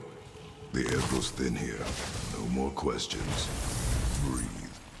 Boy, the air grows thin here. No more questions. Breathe.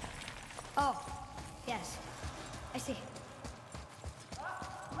 Oh, yes. I see.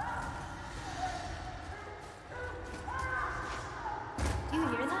 Do you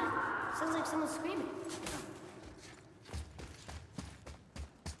hear that? Sounds like someone screaming.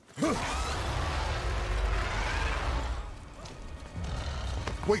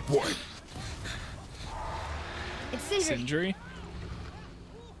 Wait, boy. It's Sindri. Sindri?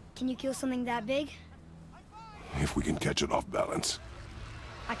 Can you kill something that big? If we can catch it off balance.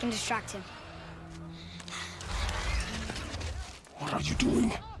 I can distract him. What are you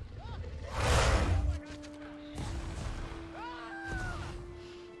doing?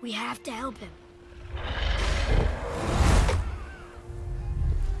 We have to help him.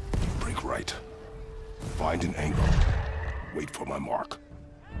 Break right. Find an angle. Wait for my mark.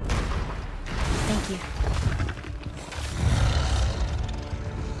 Thank you.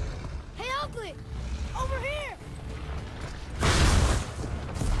 Hey, Ugly! Over here!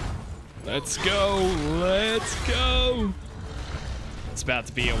 Let's go. Let's go. It's about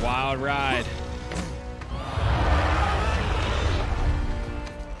to be a wild ride.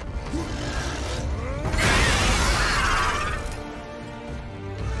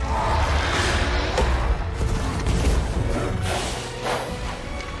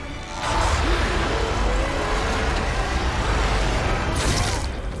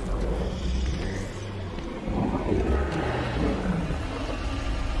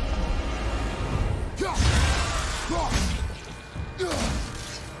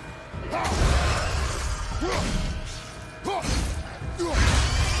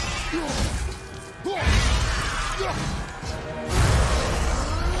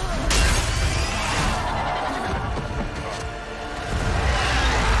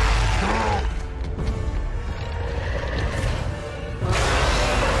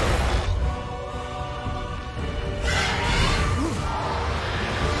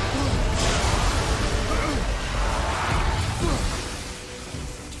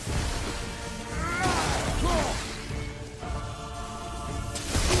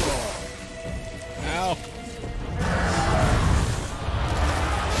 Ow.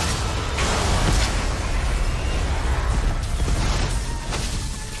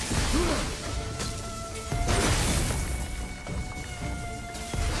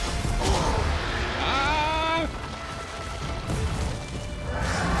 Ah!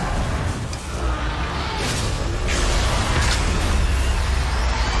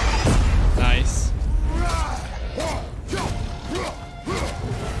 Nice.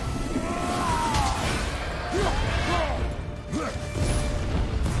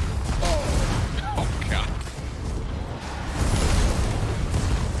 Oh god.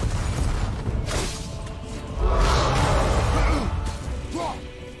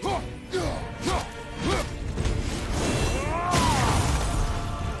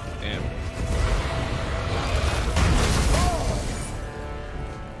 Damn.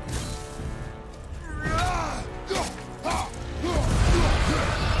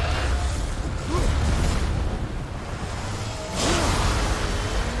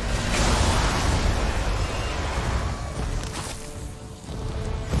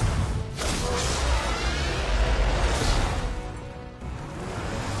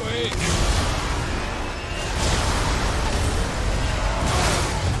 Wait.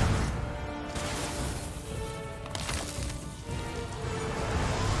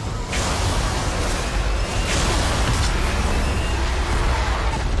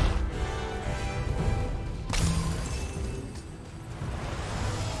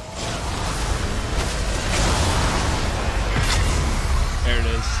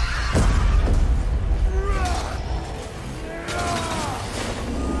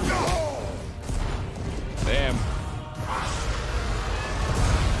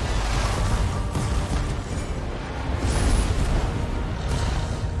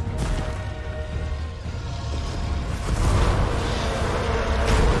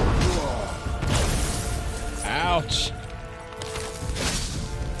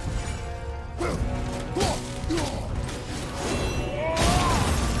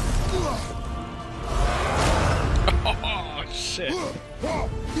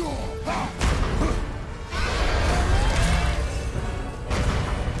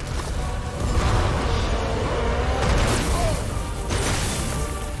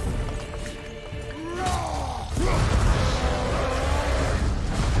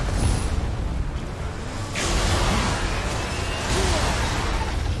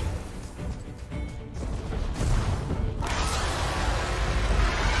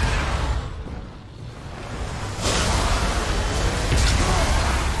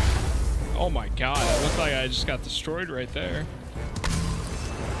 Oh my god, it looked like I just got destroyed right there.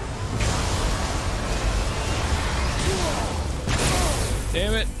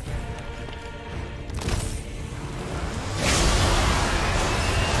 Damn it.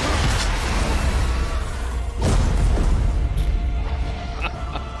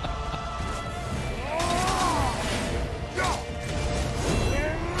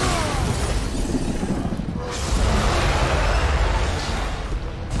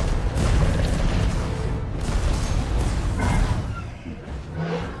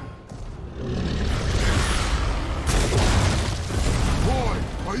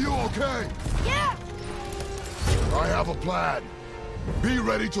 Plan. Be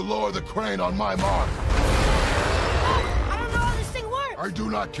ready to lower the crane on my mark. I don't know how this thing works. I do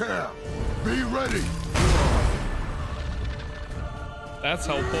not care. Be ready. That's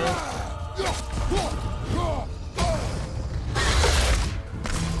helpful.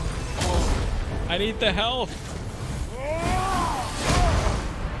 I need the health.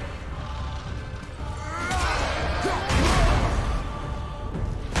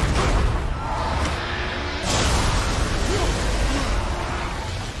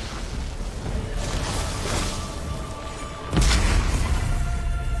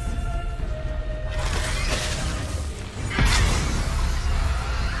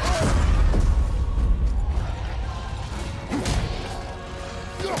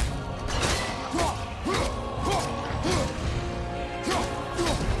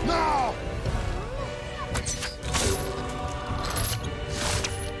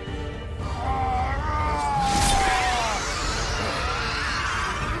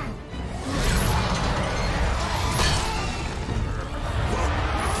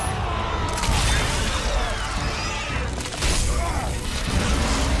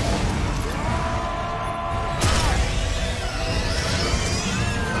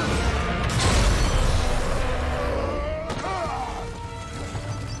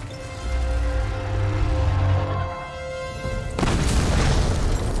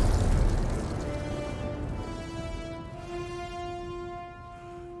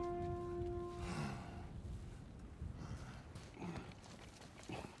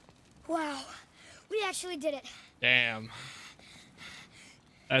 Wow, we actually did it. Damn.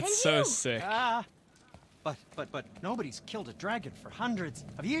 That's so sick. But nobody's killed a dragon for hundreds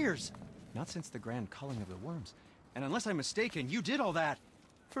of years. Not since the grand culling of the worms. And unless I'm mistaken, you did all that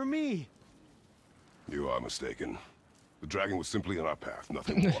for me. You are mistaken. The dragon was simply in our path,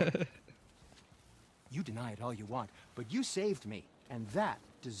 nothing more. You deny it all you want, but you saved me, and that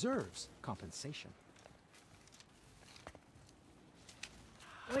deserves compensation.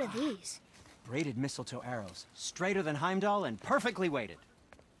 What are these? Braided mistletoe arrows, straighter than Heimdall and perfectly weighted.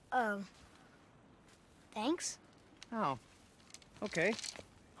 Oh. Thanks? Oh. Okay.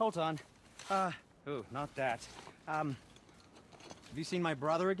 Hold on. Ooh, not that. Have you seen my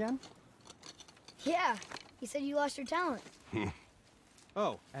brother again? Yeah, he said you lost your talent.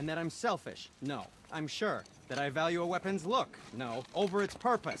 Oh, and that I'm selfish? No, I'm sure. That I value a weapon's look? No, over its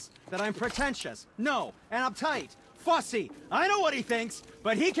purpose. That I'm pretentious? No, and uptight. Fussy! I know what he thinks,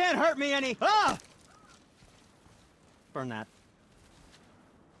 but he can't hurt me any— Ah! Burn that.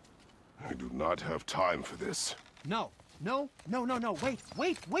 I do not have time for this. No. Wait.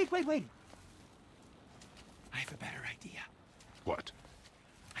 I have a better idea. What?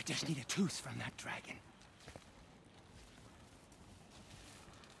 I just need a tooth from that dragon.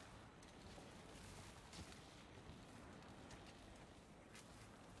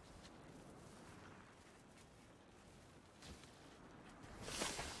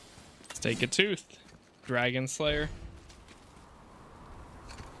 Let's take a tooth. Dragon Slayer.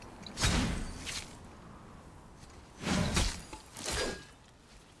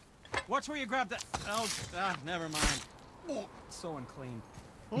 Watch where you grab that. Oh, never mind. Oh, so unclean.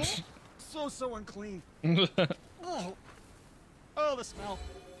 Oh, so unclean. Oh, the smell.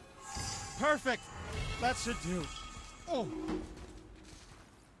 Perfect. That should do. Oh.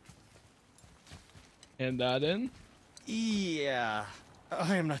 And that in? Yeah.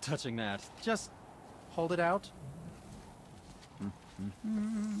 I am not touching that. Just hold it out.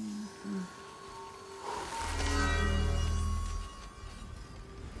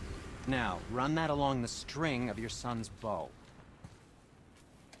 Now, run that along the string of your son's bow.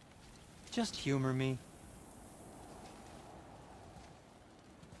 Just humor me.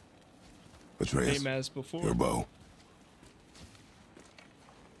 Atreus, Same as before. your bow.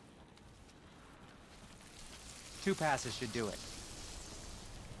 Two passes should do it.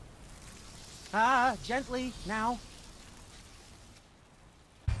 Gently, now.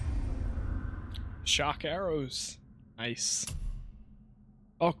 Shock arrows. Nice.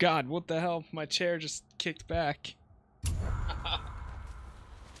 Oh god, what the hell? My chair just kicked back.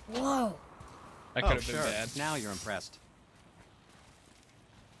 Whoa. That could Oh, have been sure. bad. Now you're impressed.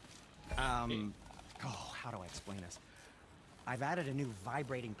 Oh, how do I explain this? I've added a new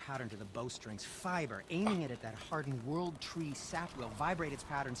vibrating pattern to the bowstring's fiber, aiming it at that hardened world tree sap will vibrate its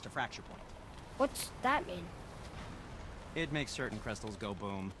patterns to fracture point. What's that mean? It makes certain crystals go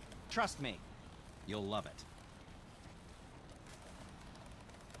boom. Trust me, you'll love it.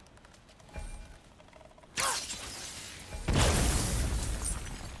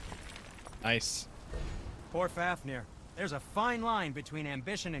 Nice. Poor Fafnir. There's a fine line between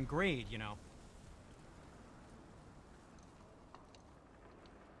ambition and greed, you know.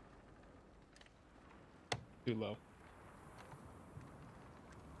 Too low.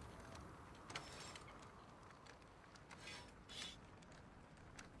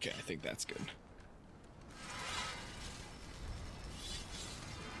 Okay, I think that's good.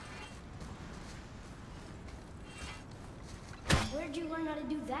 Where'd you learn how to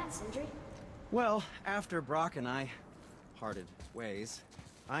do that, Sindri? Well, after Brock and I parted ways,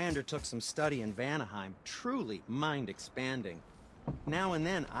 I undertook some study in Vanaheim, truly mind-expanding. Now and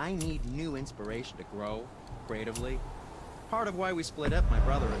then, I need new inspiration to grow creatively. Part of why we split up, my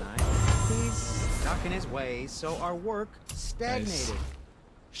brother and I. He's stuck in his ways, so our work stagnated. Nice.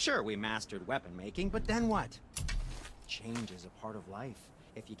 Sure, we mastered weapon making, but then what? Change is a part of life.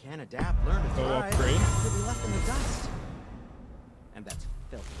 If you can't adapt, learn to thrive, upgrade. you'll be left in the dust. And that's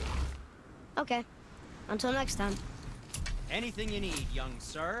filthy. Okay. Until next time. Anything you need, young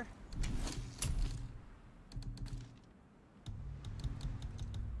sir.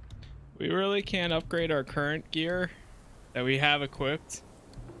 We really can't upgrade our current gear that we have equipped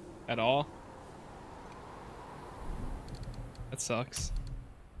at all. That sucks.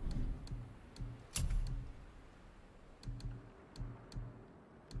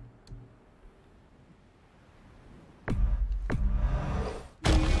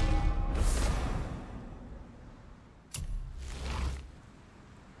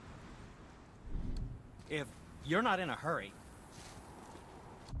 If you're not in a hurry.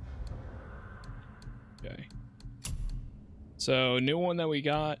 Okay. So new one that we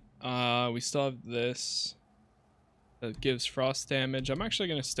got, we still have this that gives frost damage. I'm actually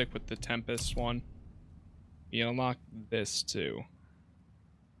gonna stick with the Tempest one. You unlock this too.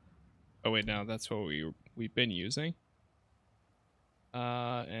 Oh wait, no, that's what we've been using.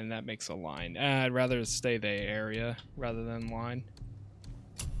 And that makes a line. I'd rather stay the area rather than line.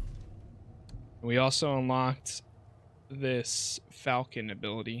 We also unlocked this Falcon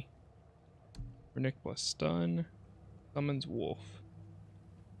ability. Runic plus stun. Summons wolf.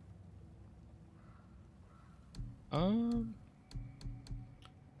 I'm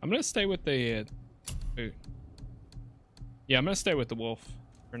gonna stay with the yeah, I'm gonna stay with the wolf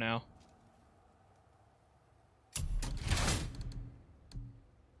for now.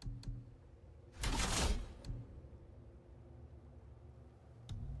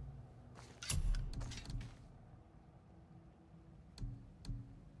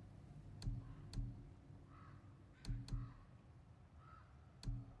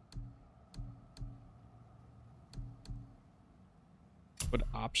 What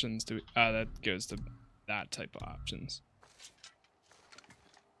options do we, that goes to that type of options.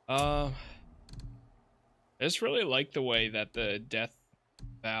 I just really like the way that the death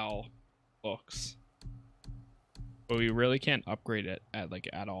vow looks, but we really can't upgrade it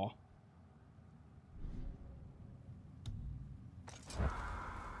at all.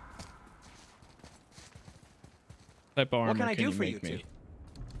 What type of armor What can I do for you make me? two?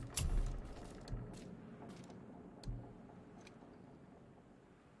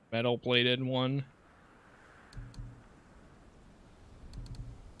 Metal plated one.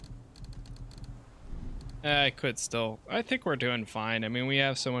 I could still. I think we're doing fine. I mean, we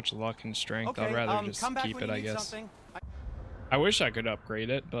have so much luck and strength. Okay, I'd rather just come back keep when it, you I need guess. something. I wish I could upgrade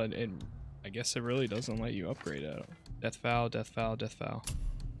it, but I guess it really doesn't let you upgrade it. Death vow, death vow, death vow.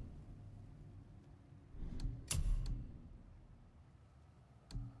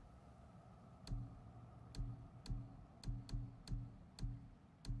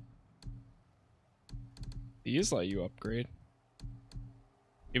 These let you upgrade.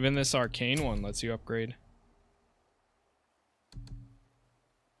 Even this arcane one lets you upgrade.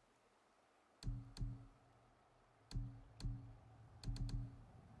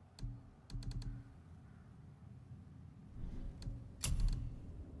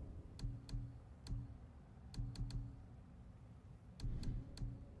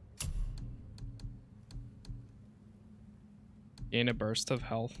 Gain a burst of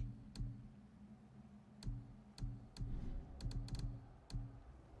health.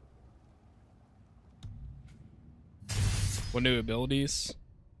 What new abilities?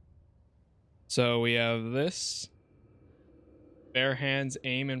 So we have this. Bare hands,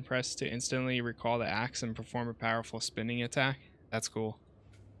 aim and press to instantly recall the axe and perform a powerful spinning attack. That's cool.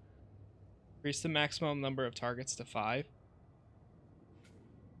 Increase the maximum number of targets to 5.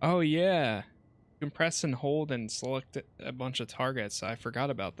 Oh yeah. You can press and hold and select a bunch of targets. I forgot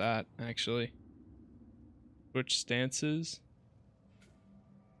about that, actually. Switch stances.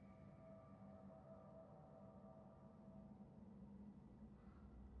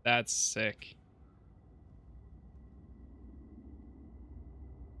 That's sick.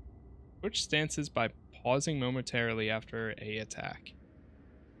 Switch stances by pausing momentarily after a attack.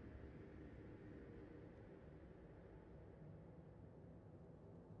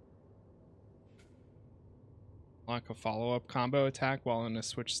 Unlock a follow-up combo attack while in a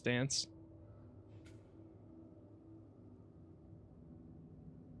switch stance.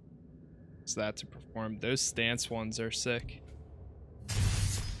 So that to perform. Those stance ones are sick.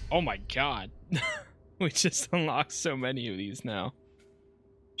 Oh my god. We just unlocked so many of these now.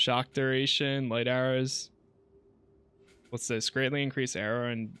 Shock duration, light arrows. What's this? Greatly increase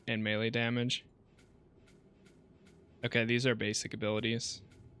arrow and melee damage. Okay, these are basic abilities.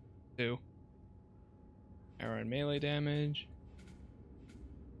 2. Arrow and melee damage.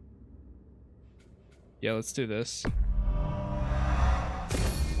 Yeah, let's do this.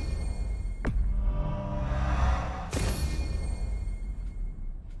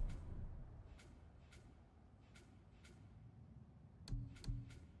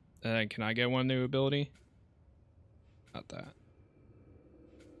 Can I get one new ability? Not that.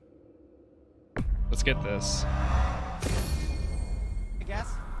 Let's get this. I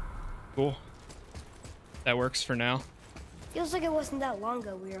guess. Cool. That works for now. Feels like it wasn't that long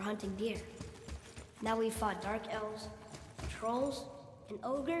ago we were hunting deer. Now we fought dark elves, trolls, and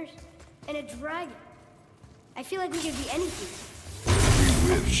ogres, and a dragon. I feel like we could be anything.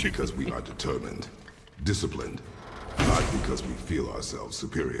 We win because we are determined, disciplined, not because we feel ourselves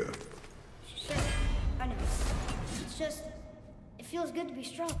superior. Sure, I know. It's just, it feels good to be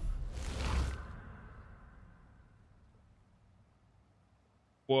strong.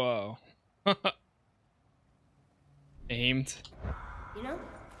 Whoa. Aimed. You know?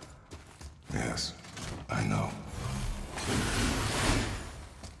 Yes, I know.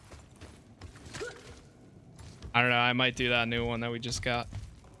 I don't know, I might do that new one that we just got.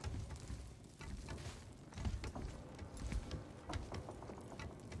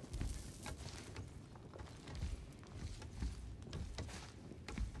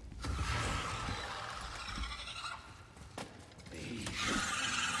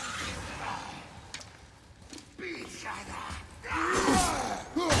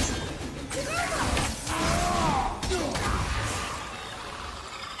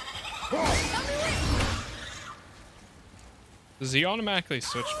 Does he automatically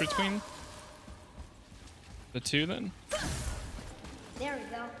switch between the two then? There we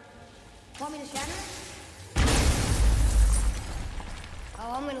go. Want me to shatter it?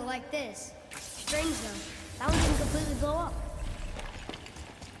 Oh, I'm gonna like this. Strange though. That one didn't completely blow up.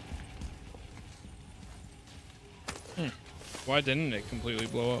 Why didn't it completely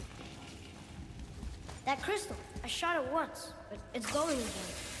blow up? That crystal, I shot it once, but it's going again.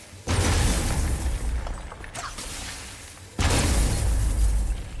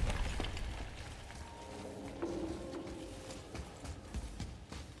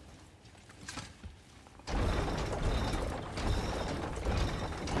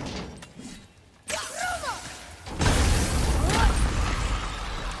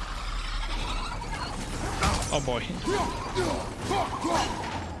 Oh boy.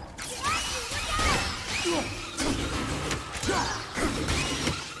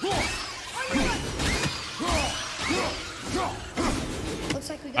 Looks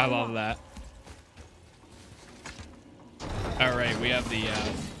like we got I love that. All right, we have the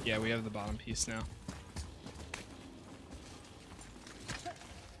yeah, we have the bottom piece now.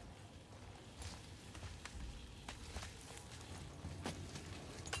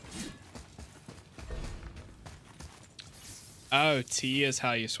 Oh, T is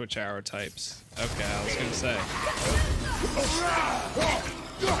how you switch arrow types. Okay, I was gonna say.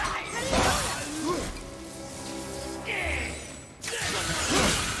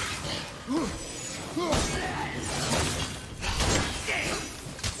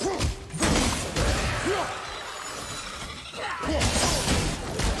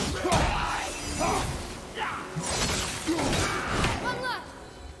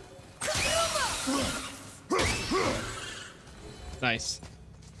 Nice.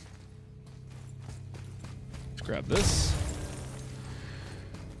 Let's grab this.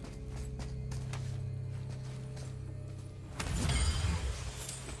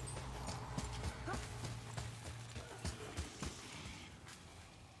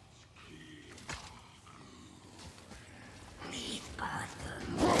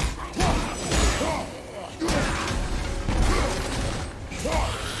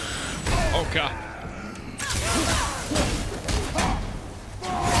 Oh god.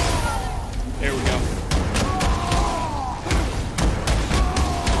 There we go.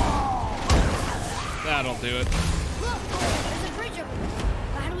 That'll do it. There's a bridge over there.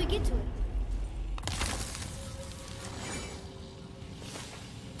 But how do we get to it?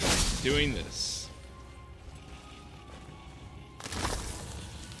 Doing this.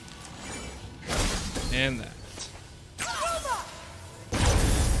 And that.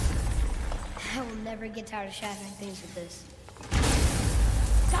 I will never get tired of shattering things with this.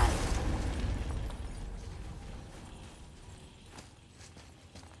 Got it.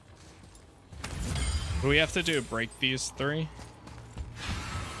 What do we have to do? Break these three?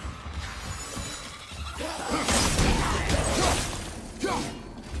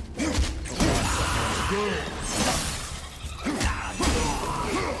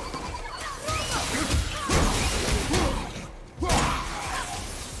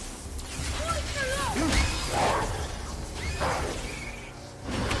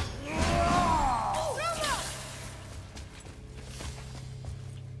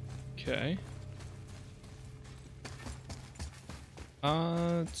 Okay.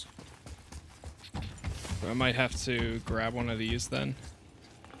 I might have to grab one of these then.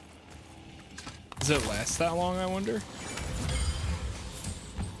 Does it last that long, I wonder?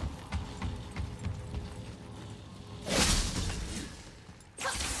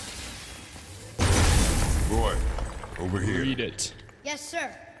 Boy, over here. Read it. Yes,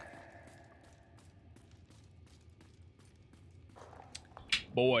 sir.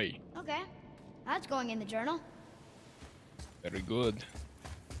 Boy. Okay. That's going in the journal. Very good.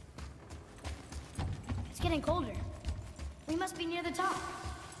 It's getting colder. We must be near the top.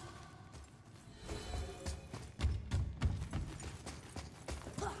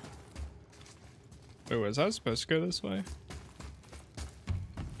 Wait, was I supposed to go this way?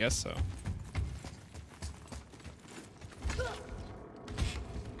 Guess so.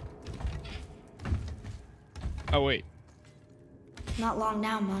 Oh, wait. Not long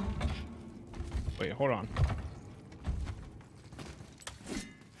now, Mom. Wait, hold on.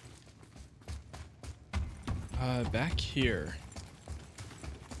 Back here.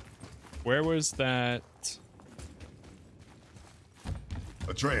 Where was that?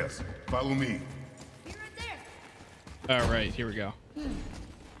 Atreus, follow me. You're right there. Oh, right, here we go.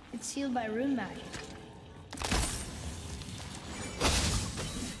 It's sealed by rune magic.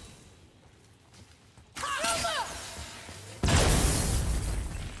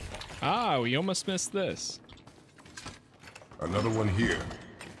 Ah, we almost missed this. Another one here.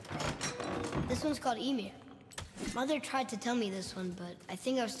 This one's called Emir. Mother tried to tell me this one, but I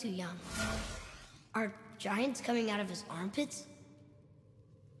think I was too young. Are giants coming out of his armpits?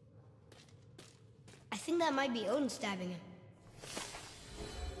 I think that might be Odin stabbing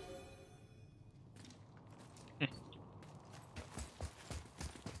him.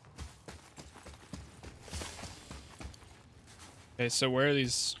 Okay, so where are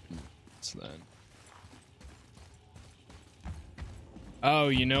these then? Oh,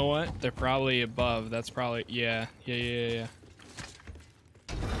 you know what? They're probably above. That's probably, yeah.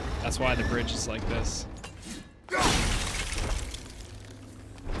 That's why the bridge is like this.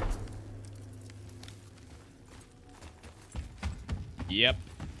 Yep.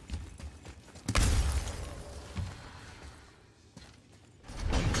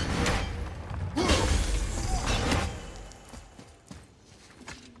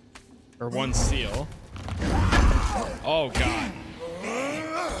 Or one seal. Oh, God.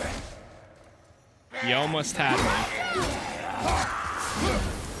 You almost had me.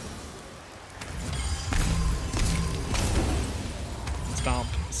 Stomp,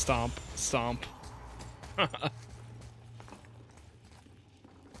 stomp, stomp.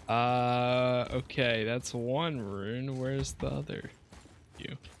 Okay, that's one rune. Where's the other?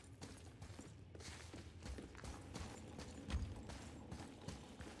 You.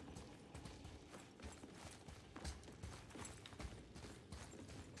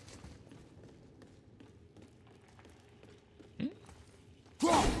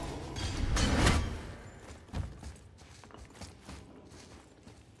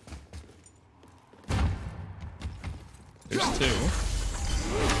 There's two.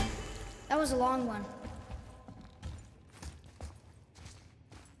 That was a long one.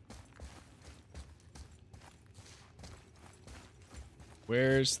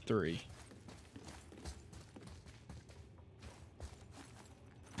 Where's three?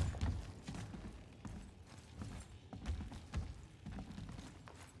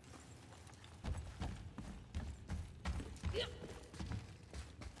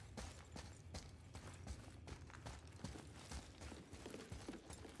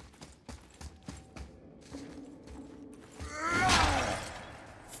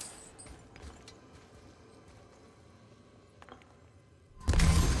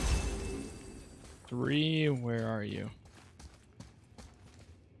 3, where are you?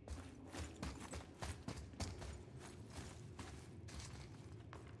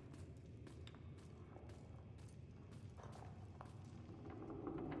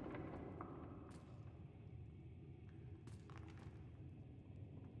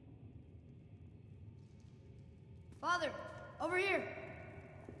 Father, over here.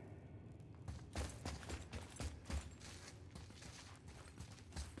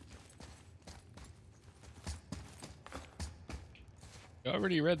 I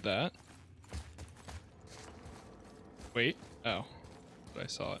already read that. Wait. Oh. I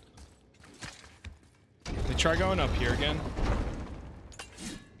saw it. They try going up here again.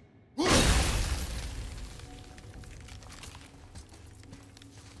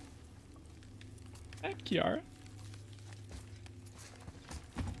 Heck, Kiara.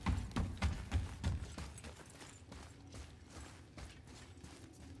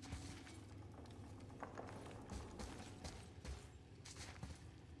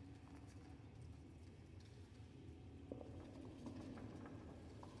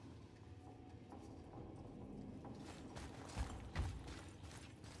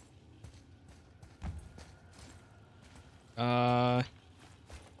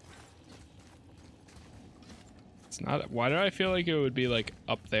 It's not. Why do I feel like it would be like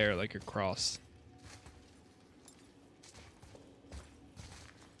up there, like across?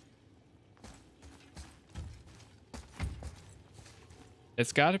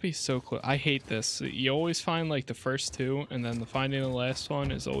 It's got to be so close. I hate this. You always find like the first two, and then finding the last one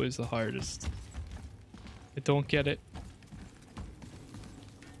is always the hardest. I don't get it.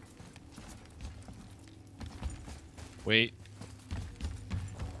 Wait.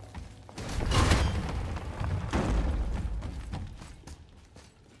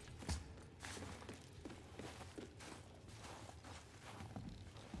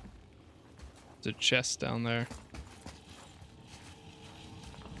 There's a chest down there.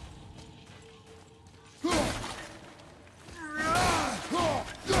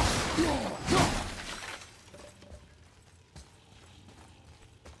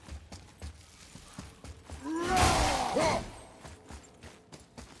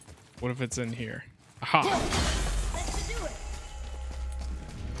 What if it's in here? Aha! Let's do it.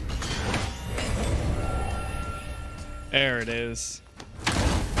 There it is.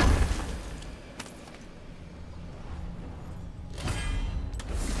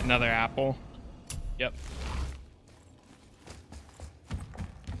 Another apple. Yep.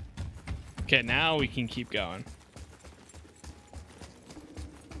 Okay, now we can keep going.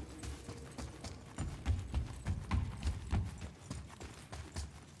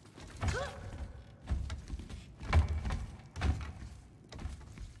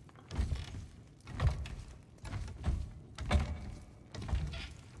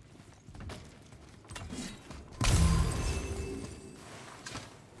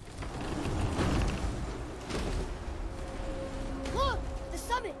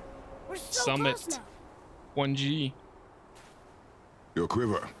 Summit 1G. Your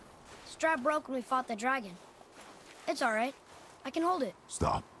quiver. Strap broke when we fought the dragon. It's all right. I can hold it.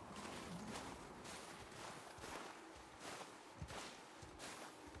 Stop.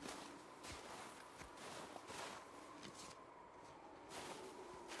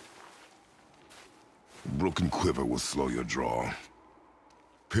 Broken quiver will slow your draw.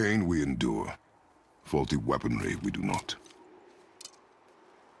 Pain we endure. Faulty weaponry we do not.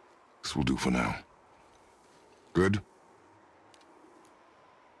 This will do for now. Good?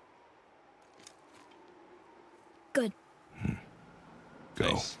 Good.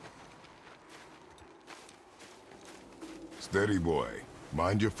 Go. Nice. Steady, boy.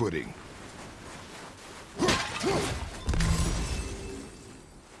 Mind your footing.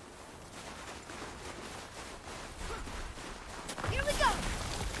 Here we go.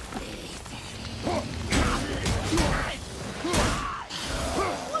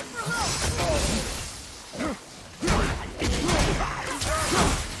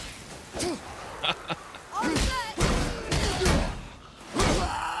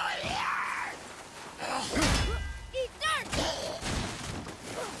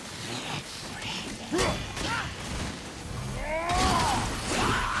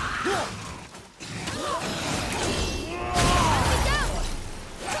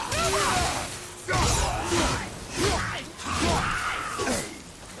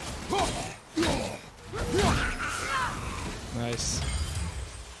 Nice.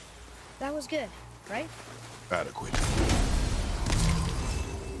 That was good, right? Adequate.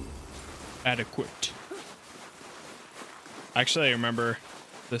 Adequate. Actually, I remember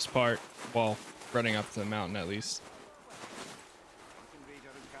this part, well, running up to the mountain at least.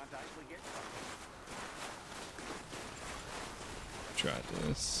 try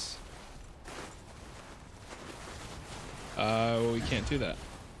this. We can't do that.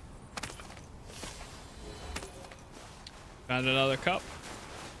 Found another cup.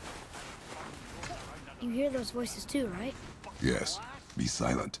 You hear those voices too, right? Yes. Be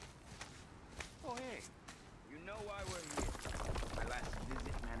silent. Oh, hey. You know why we're here. My last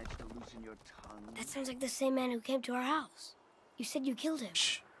visit managed to loosen your tongue. That sounds like the same man who came to our house. You said you killed him.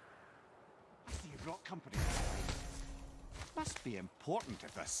 Shh. I see you brought company. Must be important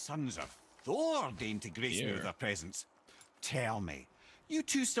if the sons of Thor deign to grace me with their presence. Tell me, you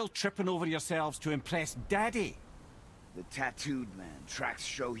two still tripping over yourselves to impress Daddy? The tattooed man. Tracks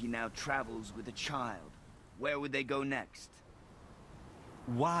show he now travels with a child. Where would they go next?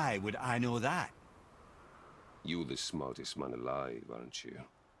 Why would I know that? You're the smartest man alive, aren't you?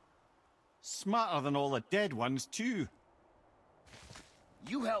 Smarter than all the dead ones, too.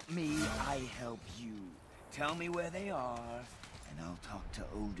 You help me, I help you. Tell me where they are, and I'll talk to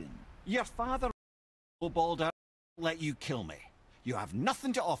Odin. Your father, Balder, let you kill me. You have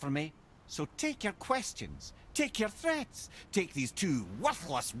nothing to offer me, so take your questions, take your threats, take these two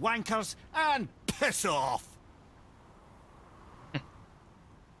worthless wankers, and piss off!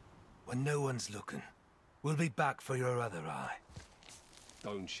 When no one's looking, we'll be back for your other eye.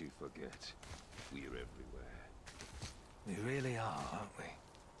 Don't you forget, we're everywhere. We really are, aren't we?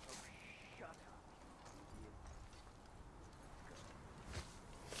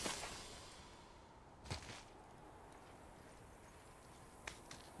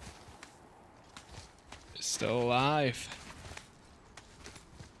 Still alive.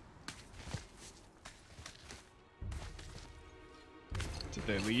 Did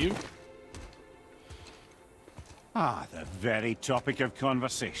they leave? Ah, the very topic of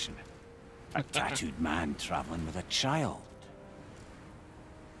conversation. A tattooed man traveling with a child.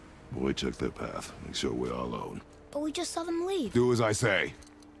 Boy, check their path. Make sure we're all alone. But we just saw them leave. Do as I say.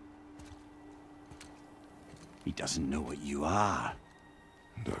 He doesn't know what you are.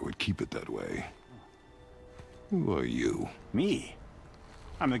 And I would keep it that way. Who are you? Me?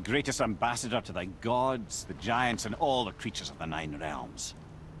 I'm the greatest ambassador to the gods, the giants, and all the creatures of the Nine Realms.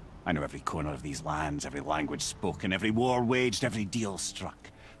 I know every corner of these lands, every language spoken, every war waged, every deal struck.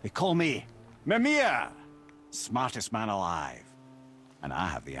 They call me Mimir, smartest man alive. And I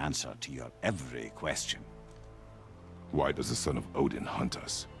have the answer to your every question. Why does the son of Odin hunt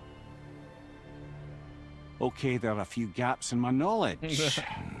us? Okay, there are a few gaps in my knowledge.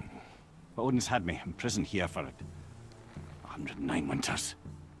 But Odin's had me imprisoned here for 109 winters.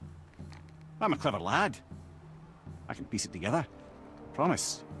 I'm a clever lad. I can piece it together.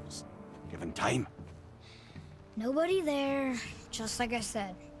 Promise. Just given time. Nobody there, just like I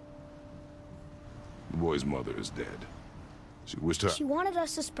said. The boy's mother is dead. She wished her... She wanted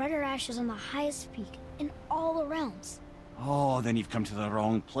us to spread her ashes on the highest peak in all the realms. Oh, then you've come to the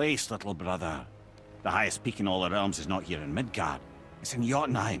wrong place, little brother. The highest peak in all the realms is not here in Midgard. It's in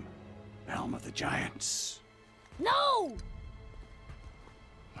Jotunheim, realm of the giants. No!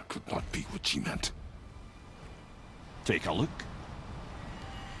 That could not be what she meant. Take a look.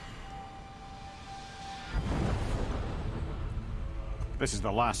 This is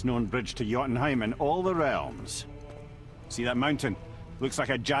the last known bridge to Jotunheim in all the realms. See that mountain? Looks like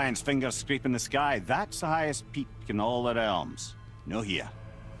a giant's finger scraping the sky. That's the highest peak in all the realms. No here.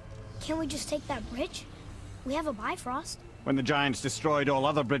 Can't we just take that bridge? We have a Bifrost. When the giants destroyed all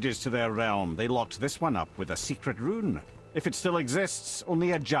other bridges to their realm, they locked this one up with a secret rune. If it still exists,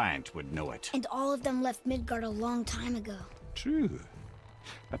 only a giant would know it. And all of them left Midgard a long time ago. True.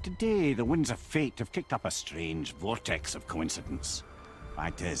 But today, the winds of fate have kicked up a strange vortex of coincidence.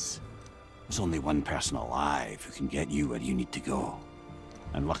 Fact is, there's only one person alive who can get you where you need to go.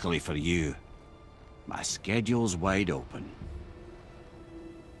 And luckily for you, my schedule's wide open.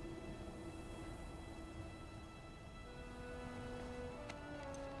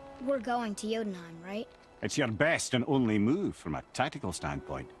 We're going to Jotunheim, right? It's your best and only move from a tactical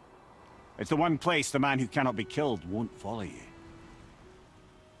standpoint. It's the one place the man who cannot be killed won't follow you.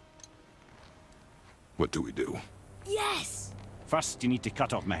 What do we do? Yes! First, you need to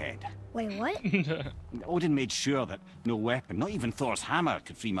cut off my head. Wait, what? Odin made sure that no weapon, not even Thor's hammer,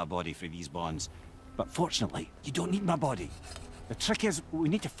 could free my body from these bonds. But fortunately, you don't need my body. The trick is, we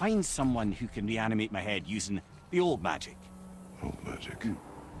need to find someone who can reanimate my head using the old magic. Old magic.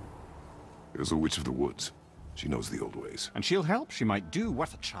 There's a witch of the woods. She knows the old ways. And she'll help. She might do.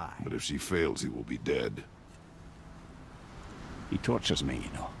 Worth a try. But if she fails, he will be dead. He tortures me,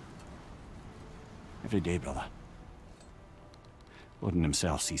 you know. Every day, brother. Odin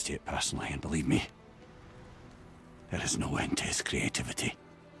himself sees to it personally, and believe me, there is no end to his creativity.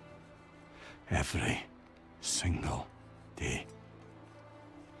 Every single day.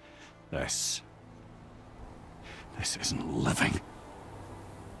 This isn't living.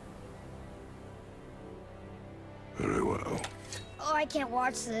 Very well. Oh, I can't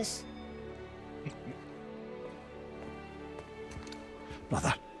watch this.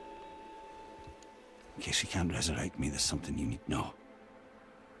 Brother, in case you can't resurrect me, there's something you need to know.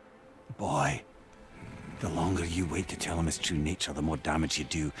 The boy, the longer you wait to tell him his true nature, the more damage you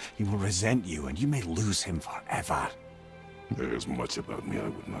do. He will resent you, and you may lose him forever. There's much about me I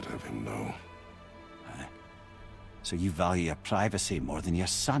would not have him know. So you value your privacy more than your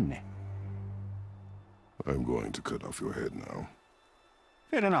son? I'm going to cut off your head now.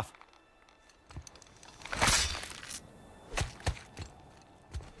 Fair enough.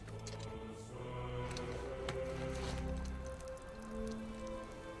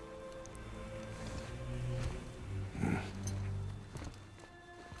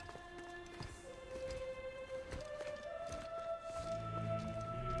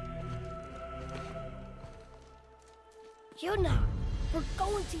 Yuna! We're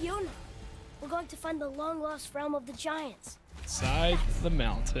going to Yuna! We're going to find the long-lost realm of the giants. Inside the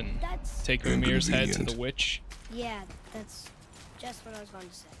mountain. That's... Take Ymir's head to the Inconvenient. witch. Yeah, that's just what I was going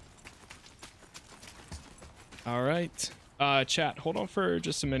to say. All right. Chat, hold on for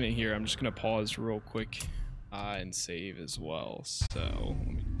just a minute here. I'm just going to pause real quick and save as well. So let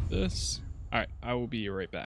me do this. All right, I will be right back.